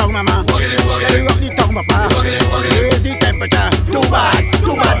rock the tongue, mama. Let me rock the tongue, papa. Raise the temperature. Too bad,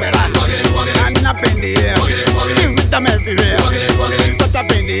 better. And up in the air. Give it them everywhere. Put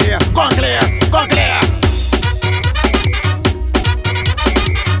up in the air. Go clear, go clear.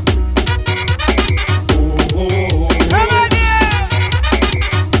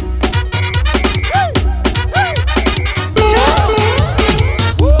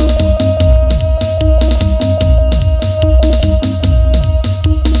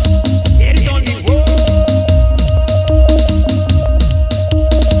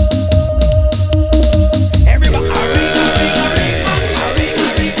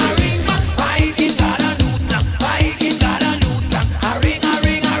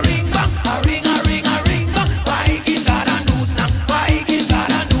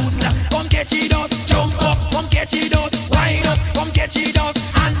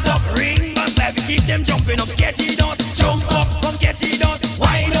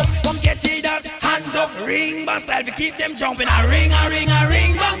 Keep them jumping, a ring, a ring, a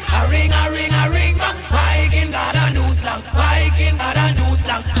ring, bang, a ring, a ring, a ring, bang. Viking got a new slang, Viking got a new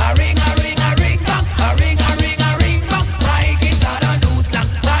slang, a ring, a ring, a ring, bang, a ring, a ring, a ring, bang. Viking got a new slang,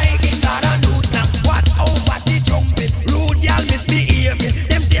 Viking got a new slang. Watch out what he jumping, rude y'all misbehaving.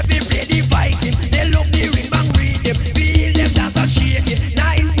 Them say fi play the Viking, they love the ring, bang, read them, feel them dance and shake it.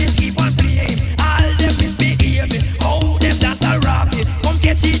 Niceness keep on playing, all them misbehaving. How them dance and rock it, come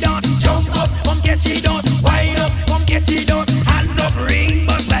catch it dance, jump up, come catch it dance, wind up. Get it done, hands up, ring,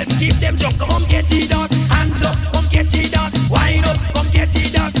 bust like keep them jump. Come get it done, hands up, come get it done, wind up, come get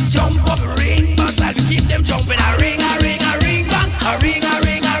it done, jump up, ring, bust like keep them jumping. A ring, a ring, a ring, bang, a ring, a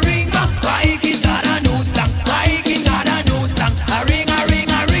ring, a ring, bang. Viking got a new slang, Viking got a new slang. A ring, a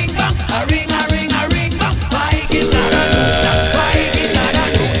ring, a ring, bang, a ring, a ring, a ring, bang. Viking got a new slang, Viking got a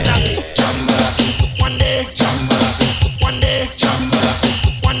new slang.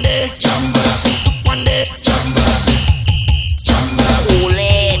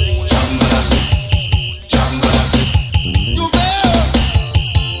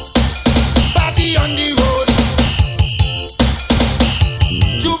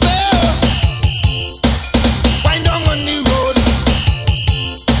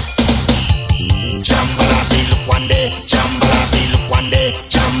 Jambalasi, one day, jambalasi,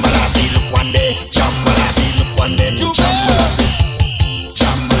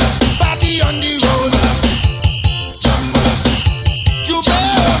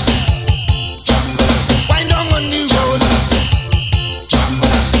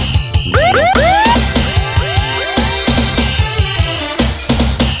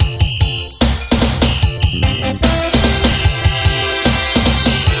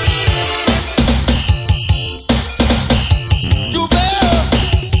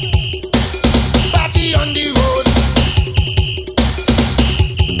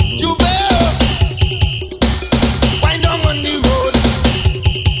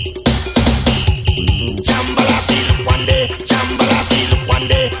 one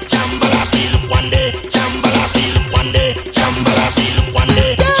day, jambalasi, one day, jambalasi,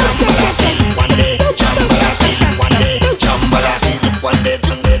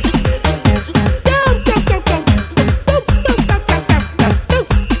 one day, jambalasi.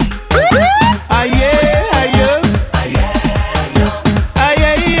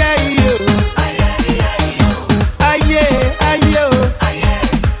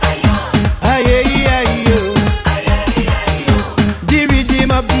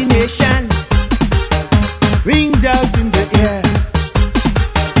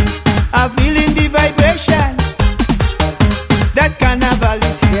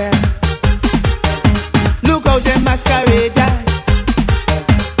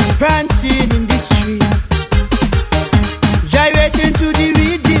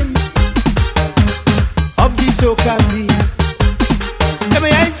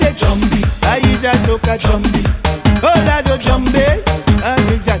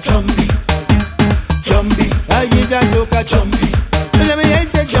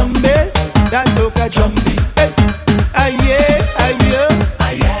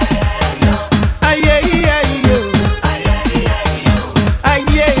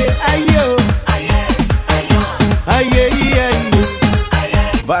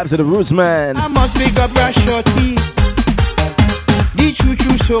 Vibes to the roots, man. I must pick up a shorty, the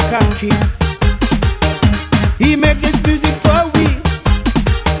choo-choo soca king. He make this music for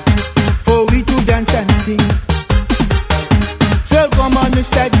we to dance and sing. So come on,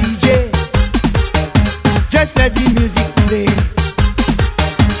 Mr. DJ, just let the music play.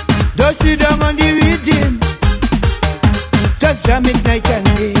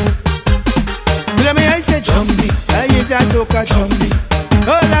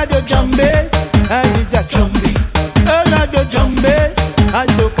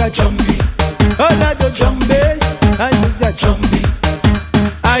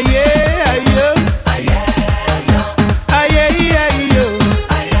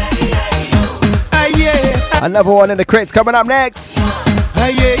 Another one in the crates coming up next.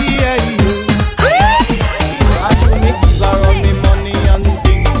 I do me keep around me money and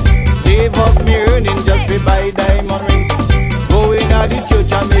things. Save up me earning just to buy diamond ring. Go in at the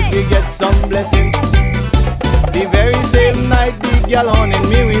church and make me get some blessing. The very same night the girl hunting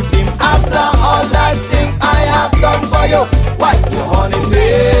me with him. After all that thing I have done for you, why you hunting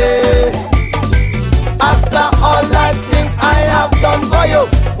me? After all that thing I have done for you,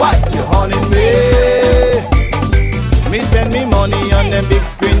 why you hunting me? Me spend me money on them big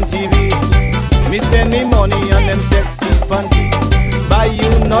screen TV. Me spend me money on them sexy panty. Buy you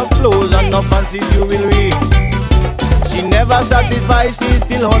no clothes and no fancy jewelry. She never satisfied, she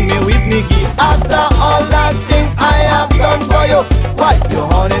still hunt me with Nicky. After all that thing I have done for you, why you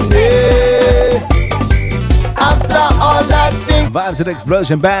hunting me? After all that thing. Vibes and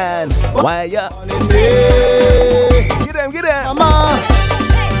Explosion Band. Why ya? Hunting me? Get them, get them. Mama,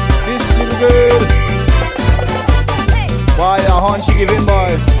 this little girl. Why a hunt she giving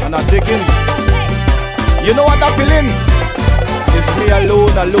boy and I taking. You know what I'm feeling? It's me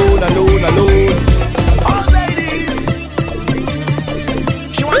alone, alone, alone, alone. All ladies.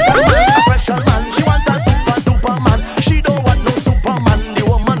 She want a special man. She want a super duper man. She don't want no Superman. The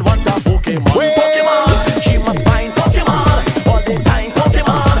woman want a Pokemon. Pokemon. She must find Pokemon all the time.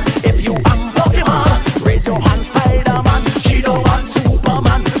 Pokemon. If you am Pokemon, raise your hand, Spider-Man. She don't want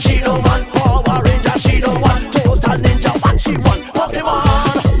Superman. She don't want Power Ranger. She don't want Total Ninja. What she want? Pokemon.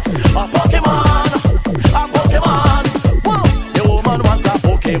 A Pokemon. A Pokemon. Whoa. The woman want a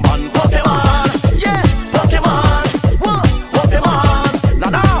Pokemon. Pokemon. Yeah. Pokemon. Whoa. Pokemon.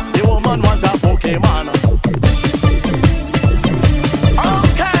 Nah. The woman want a Pokemon.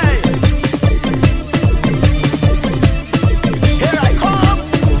 Okay. Here I come.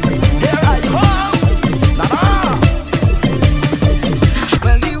 Here I come. Nah.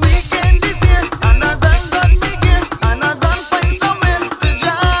 Well, the weekend is here, and I done got me gear, and I done find somewhere to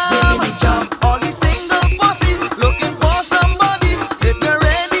jam. All the single posse looking for somebody. If you're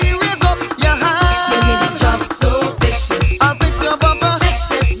ready, raise up your hand. I'll fix your bumper,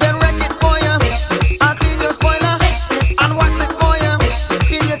 then wreck it for ya. I'll clean your spoiler and wax it for ya.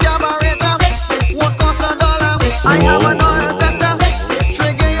 Clean your carburetor, what cost $1? I have an oil tester,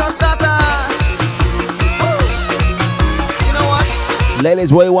 trigger your starter. You know what?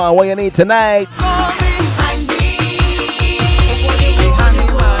 Ladies, what you want, what you need tonight?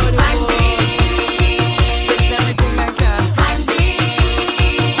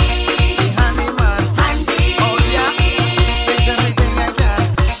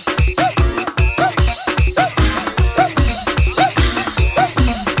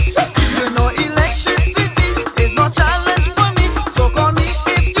 You know electricity is no challenge for me, so call me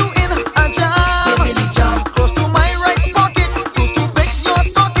if you in a jam. Close to my right pocket, choose to fix your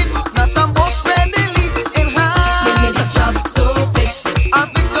socket. Now some boats readily in hand. I'll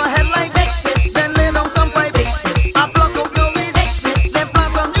fix your headlights, then lay down some pipe. I'll plug up your weeds, then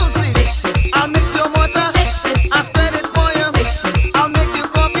plant some new seeds. I'll mix your motor, I'll spread it for you. I'll make you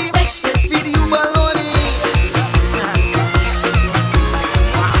coffee, feed you bologna.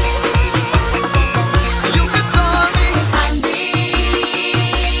 You could call me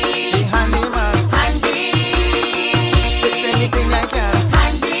the handyman. Fix anything I can.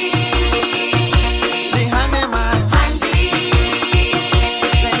 The handyman.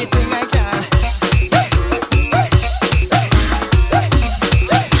 Fix anything I can.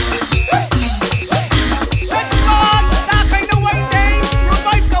 Let God, that kind of wine day. Rude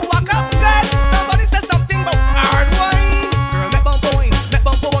boys can walk up good. Somebody said something about hard wine. Girl, make bumper wine, make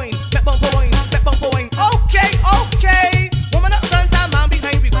bumper wine, make bumper wine, make bumper wine. Okay, okay. Woman up front and man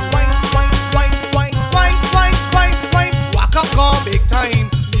behind, we go wine, wine, wine, wine, wine, wine, wine, wine. Walk up, gone big time.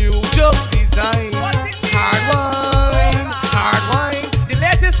 New jokes design. Hard wine, hard wine. The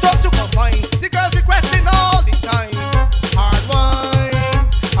latest strokes you combine. The girls requesting all the time. Hard wine,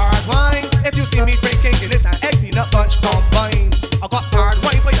 hard wine. If you see me drinking Guinness and egg peanut punch combined, I got hard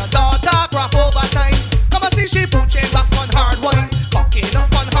wine for your daughter, crap over time. Come and see she pooching back on hard wine, cocking up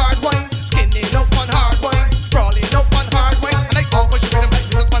on hard wine, skinning up on hard wine, sprawling up on hard wine. And I go for she rhythm like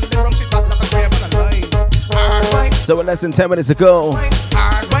girls man, the rum she fat like a crab on a line. Hard wine, So in less than 10 minutes ago,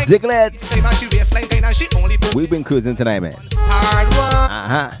 hard wine. Ziglets, Same as she waistline kind and she only put we've been cruising tonight, man. hard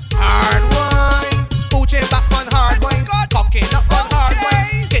wine. Hard wine, pooching back on hard wine, cocking up on hard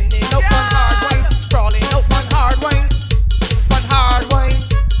wine, skinning up on hard wine, sprawling up on hard wine, hard wine,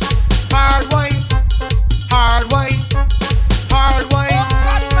 hard wine, hard wine, hard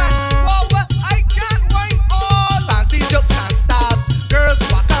wine. Whoa, I can't wine all. Fancy jokes and stabs, girls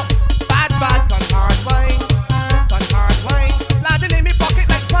walk up, bad on hard wine, Landing in me pocket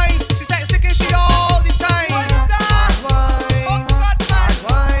like pine. She said sticking she all the time.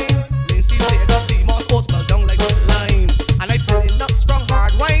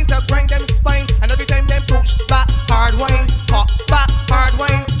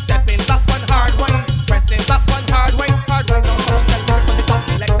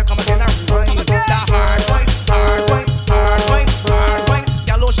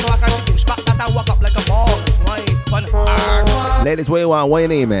 what you want? What your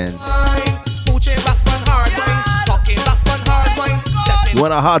name, man? You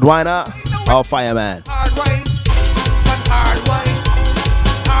want a hard whiner or fireman?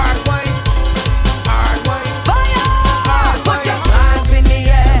 Put your flags in the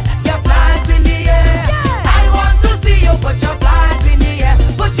air, your flags in the air. I want to see you put your flags in the air.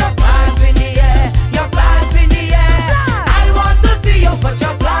 Put your flags in the air, your flags in the air. I want to see you put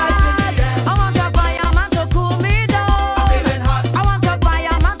your flags in the air. I want a fireman to cool me down. I'm feeling hot. I want a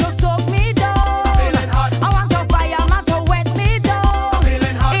fireman to soak me down. I'm feeling hot. I want a fireman to wet me down. I'm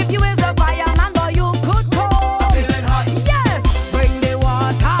feeling hot. If you is a fireman, boy, you could go. I'm feeling hot. Yes, bring the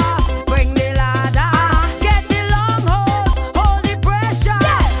water, bring the ladder, get the long hose, hold the pressure.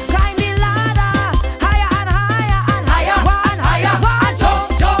 Yes, climb the ladder, higher and higher and higher and higher. And jump,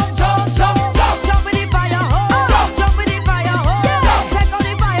 jump, jump, jump, jump, jump with the fire hose, jump with the fire hose. Take on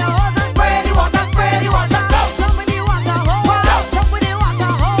the fire hose and spray the water, spray the water. Jump with the water hose, jump with the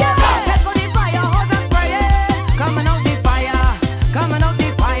water hose. Take on the fire hose and spray it. Coming out the fire, coming out the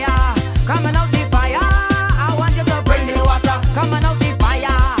fire, coming out the fire. I want you to bring the water. Coming out the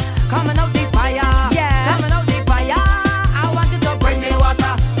fire, coming out the fire, coming out the fire. I want you to bring the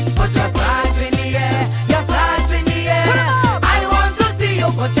water. Put your flags in the air, your flags in the air. I want to see you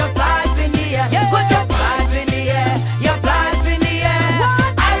put your flags in the air. Put your flags in the air, your flags in the air.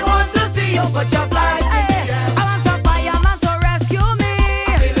 I want to see you put your flags in the air. I want a fireman to rescue me.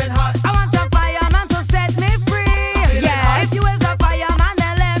 Feeling hot. I want a fireman to set me free. If you is a fireman,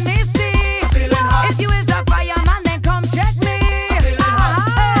 then let me see. If you is a fireman, then come check me.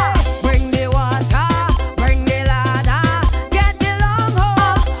 Bring the water, bring the ladder, get the long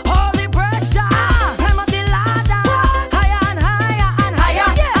hose, hold the pressure. Climb up the ladder, higher and higher and higher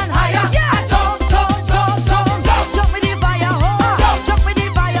and higher. And jump, jump, jump, jump, jump, jump with the fire hose, jump with the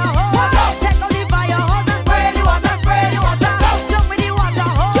fire hose. Take out the fire hose and spray the water, spray the water. Jump with the water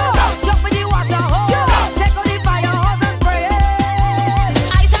hose, jump with the water hose. Take out the fire hose and spray it.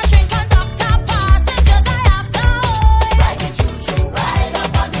 Ice and drink conductor, passengers I have to hold. Ride the choo-choo, ride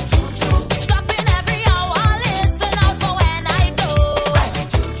up on the choo-choo. Stopping every hour, listen out for when I go. Ride the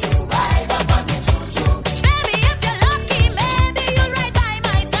choo-choo, ride up on the choo-choo. Baby, if you're lucky, maybe you'll ride by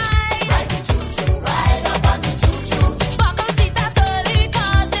my side. Ride the choo-choo, ride up on the choo-choo. Buckle seatbelts early,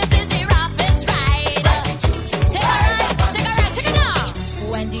 'cause this is the roughest ride. Ride the choo-choo, take a ride, take a ride, take it now.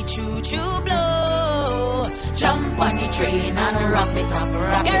 When the choo-choo blow, jump on the train and rock it up,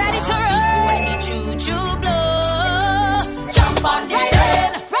 rock it up. Get ready to roll. When the choo-choo blow, jump on the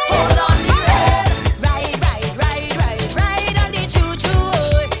train, hold on the rail. Ride, ride, ride, ride, ride on the choo-choo.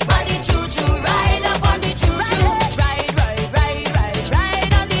 On the choo-choo, ride up on the choo-choo. Ride, ride, ride, ride,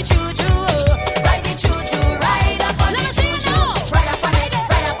 ride on the choo-choo. Ride the choo-choo, ride up on the choo-choo. Ride up on it,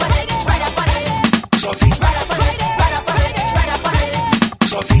 ride up on it, ride up on it. Ride up on it, ride up on it, ride up on it.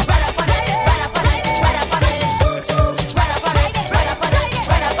 Ride up on it, ride up on it, ride up on it. Ride up on it, ride up on it,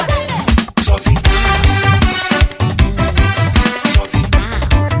 ride up on it.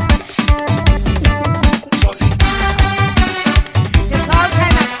 It's all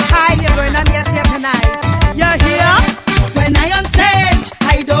kind of style you're going to get here tonight. You're here when I on stage.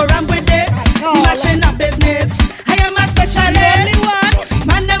 I don't run with this. Mashing up business. I am a specialist.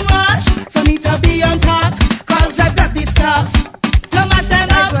 Man them rush for me to be on top. 'Cause I've got this stuff to mash them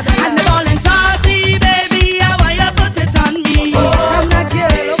up. And the ball and saucy, baby. How are you put it on me? I'm not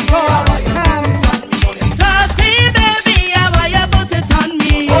here, look for saucy, baby. How are you put it on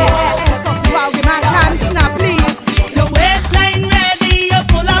me? Wow, give me a chance now, please. Your waistline ready, you're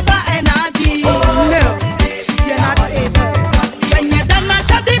full of energy. No, you're not able. When you're done,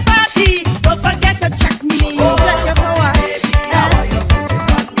 mash up the party. Don't forget to check me. Check your power.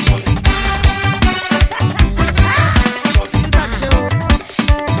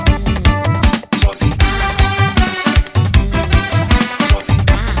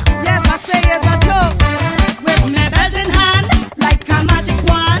 Yes, I say it's a joke. With my belt in hand, like a magic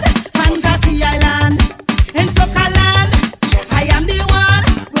wand, Fantasy Island, in Socaland, I am the one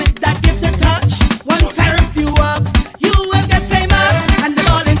with that gifted touch. Once I rip you up, you will get famous. And the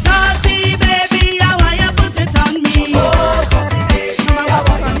ball in saucy, baby, how are you put it on me? Saucy, baby, how are you put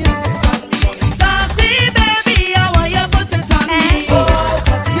it on me? Saucy, baby, how are you put it on me?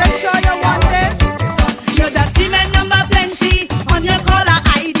 You sure you want it? You that cement number plenty on your caller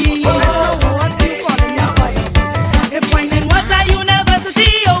ID. If whining was a university,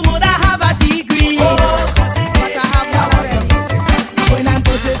 you would have a degree. But I have that already. When I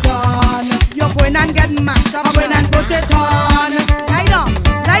put it on, you're going and get mashed up. When I put it on, lie down,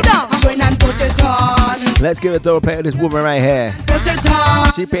 lie down. When I put it on, Let's give it to a play with this woman right here. put it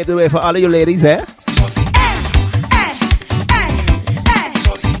on. She paved the way for all of you ladies, eh?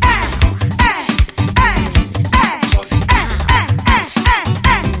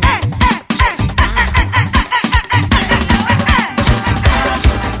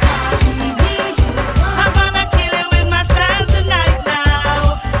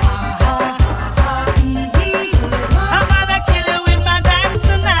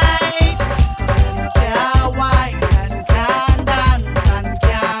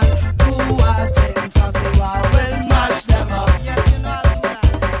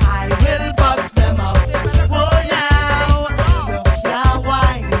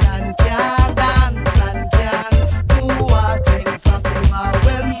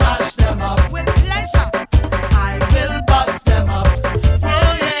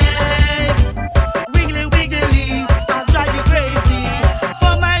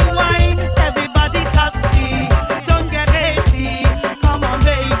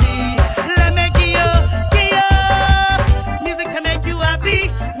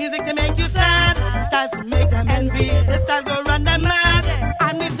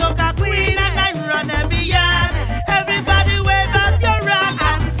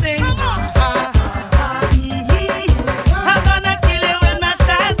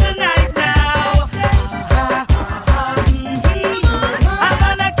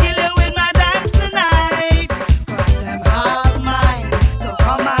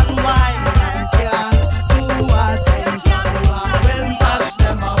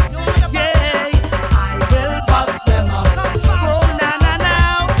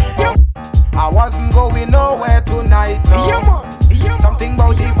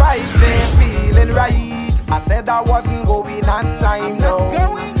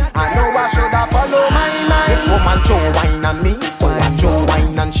 So I throw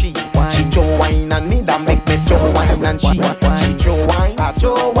wine and she throw wine and me, that make me throw wine and she throw wine, I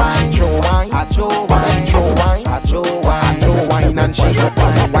throw wine, throw wine, I throw wine, throw wine, I throw wine, I throw wine and she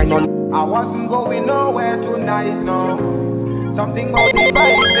wine on. I wasn't going nowhere tonight, no. Something about the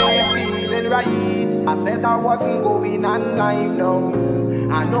vibes ain't feeling right. I said I wasn't going online, no.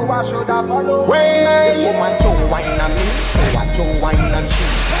 I know I should have followed. This woman throw wine and me, so I throw wine and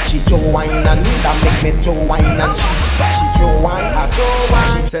she throw wine and me, that make me throw wine and she throw wine, I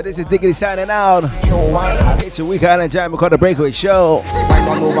throw wine. So this is Diggity signing out. It's a weekend and jam called the Breakaway Show. Wine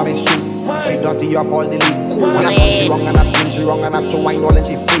all over me shoe. She dirty up all the leaves. When I punch she wrong and I spin she wrong and I throw wine all and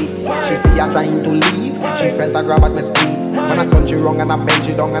she freaks. She see her trying to leave. She felt a grab at my sleeve. When I punch she wrong and I bend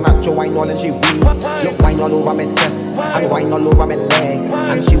she down and I throw wine all and she weep. Look wine all over my chest and wine all over my leg.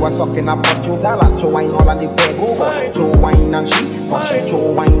 And she was sucking up but you girl I throw wine all on the bed. Oh, throw wine and she, cause she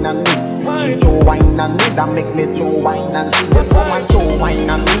throw wine and me. She throw wine and me, that make me throw wine and she. This woman throw wine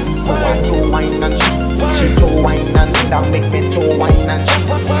and me, so I throw wine and she throw wine and me, that make me throw wine and she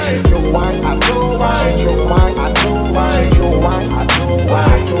throw wine, I throw wine, she throw wine, I throw wine, she throw wine, I throw wine,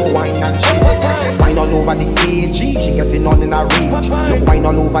 I throw wine and she wine all over the AG, she getting on in a rage. Look wine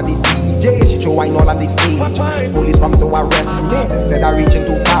all over the DJ, she throw wine all on the stage. Police come to arrest me, said I reaching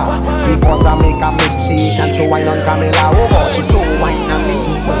too far because I make a mistake and throw wine on Camilla. Oh, she throw wine and me,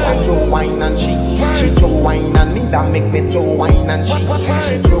 so I throw wine and she throw wine and me, that make me throw wine and she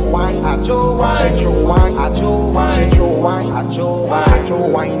throw wine, I throw wine, she throw wine, I throw wine, she throw wine, I throw wine, I throw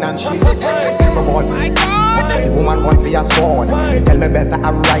wine and she. The woman gone for your sword. Tell me better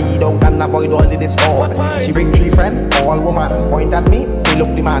I ride out and avoid all the discord. She bring 3 friends, all woman. Point at me, say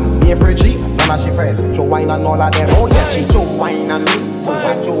look the man. Me afraid she, none of she friend. Throw wine and all of them. Oh yeah, she throw wine and me, so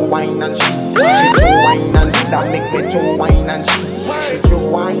I throw wine and she throw wine and me, that make me throw wine and she throw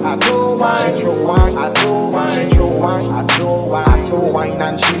wine, I throw wine, she throw wine, I throw wine, she throw wine, I throw wine, I throw wine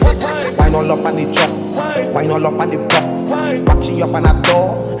and she wine all up on the trucks, wine all up on the box, back she up on the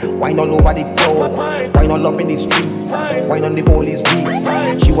door, wine all over the floor, wine all up in the streets, wine on the police jeeps.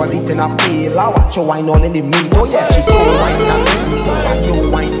 She was eating a pale, I watch her wine all in the meat. Oh yeah, she throw wine and me, so I throw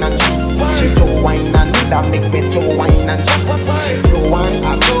wine and she throw wine and me, that make me throw wine and she throw wine, I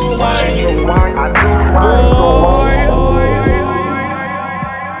throw wine, throw wine, I throw wine, throw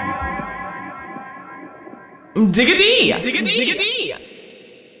wine. Diggity, diggity, diggity.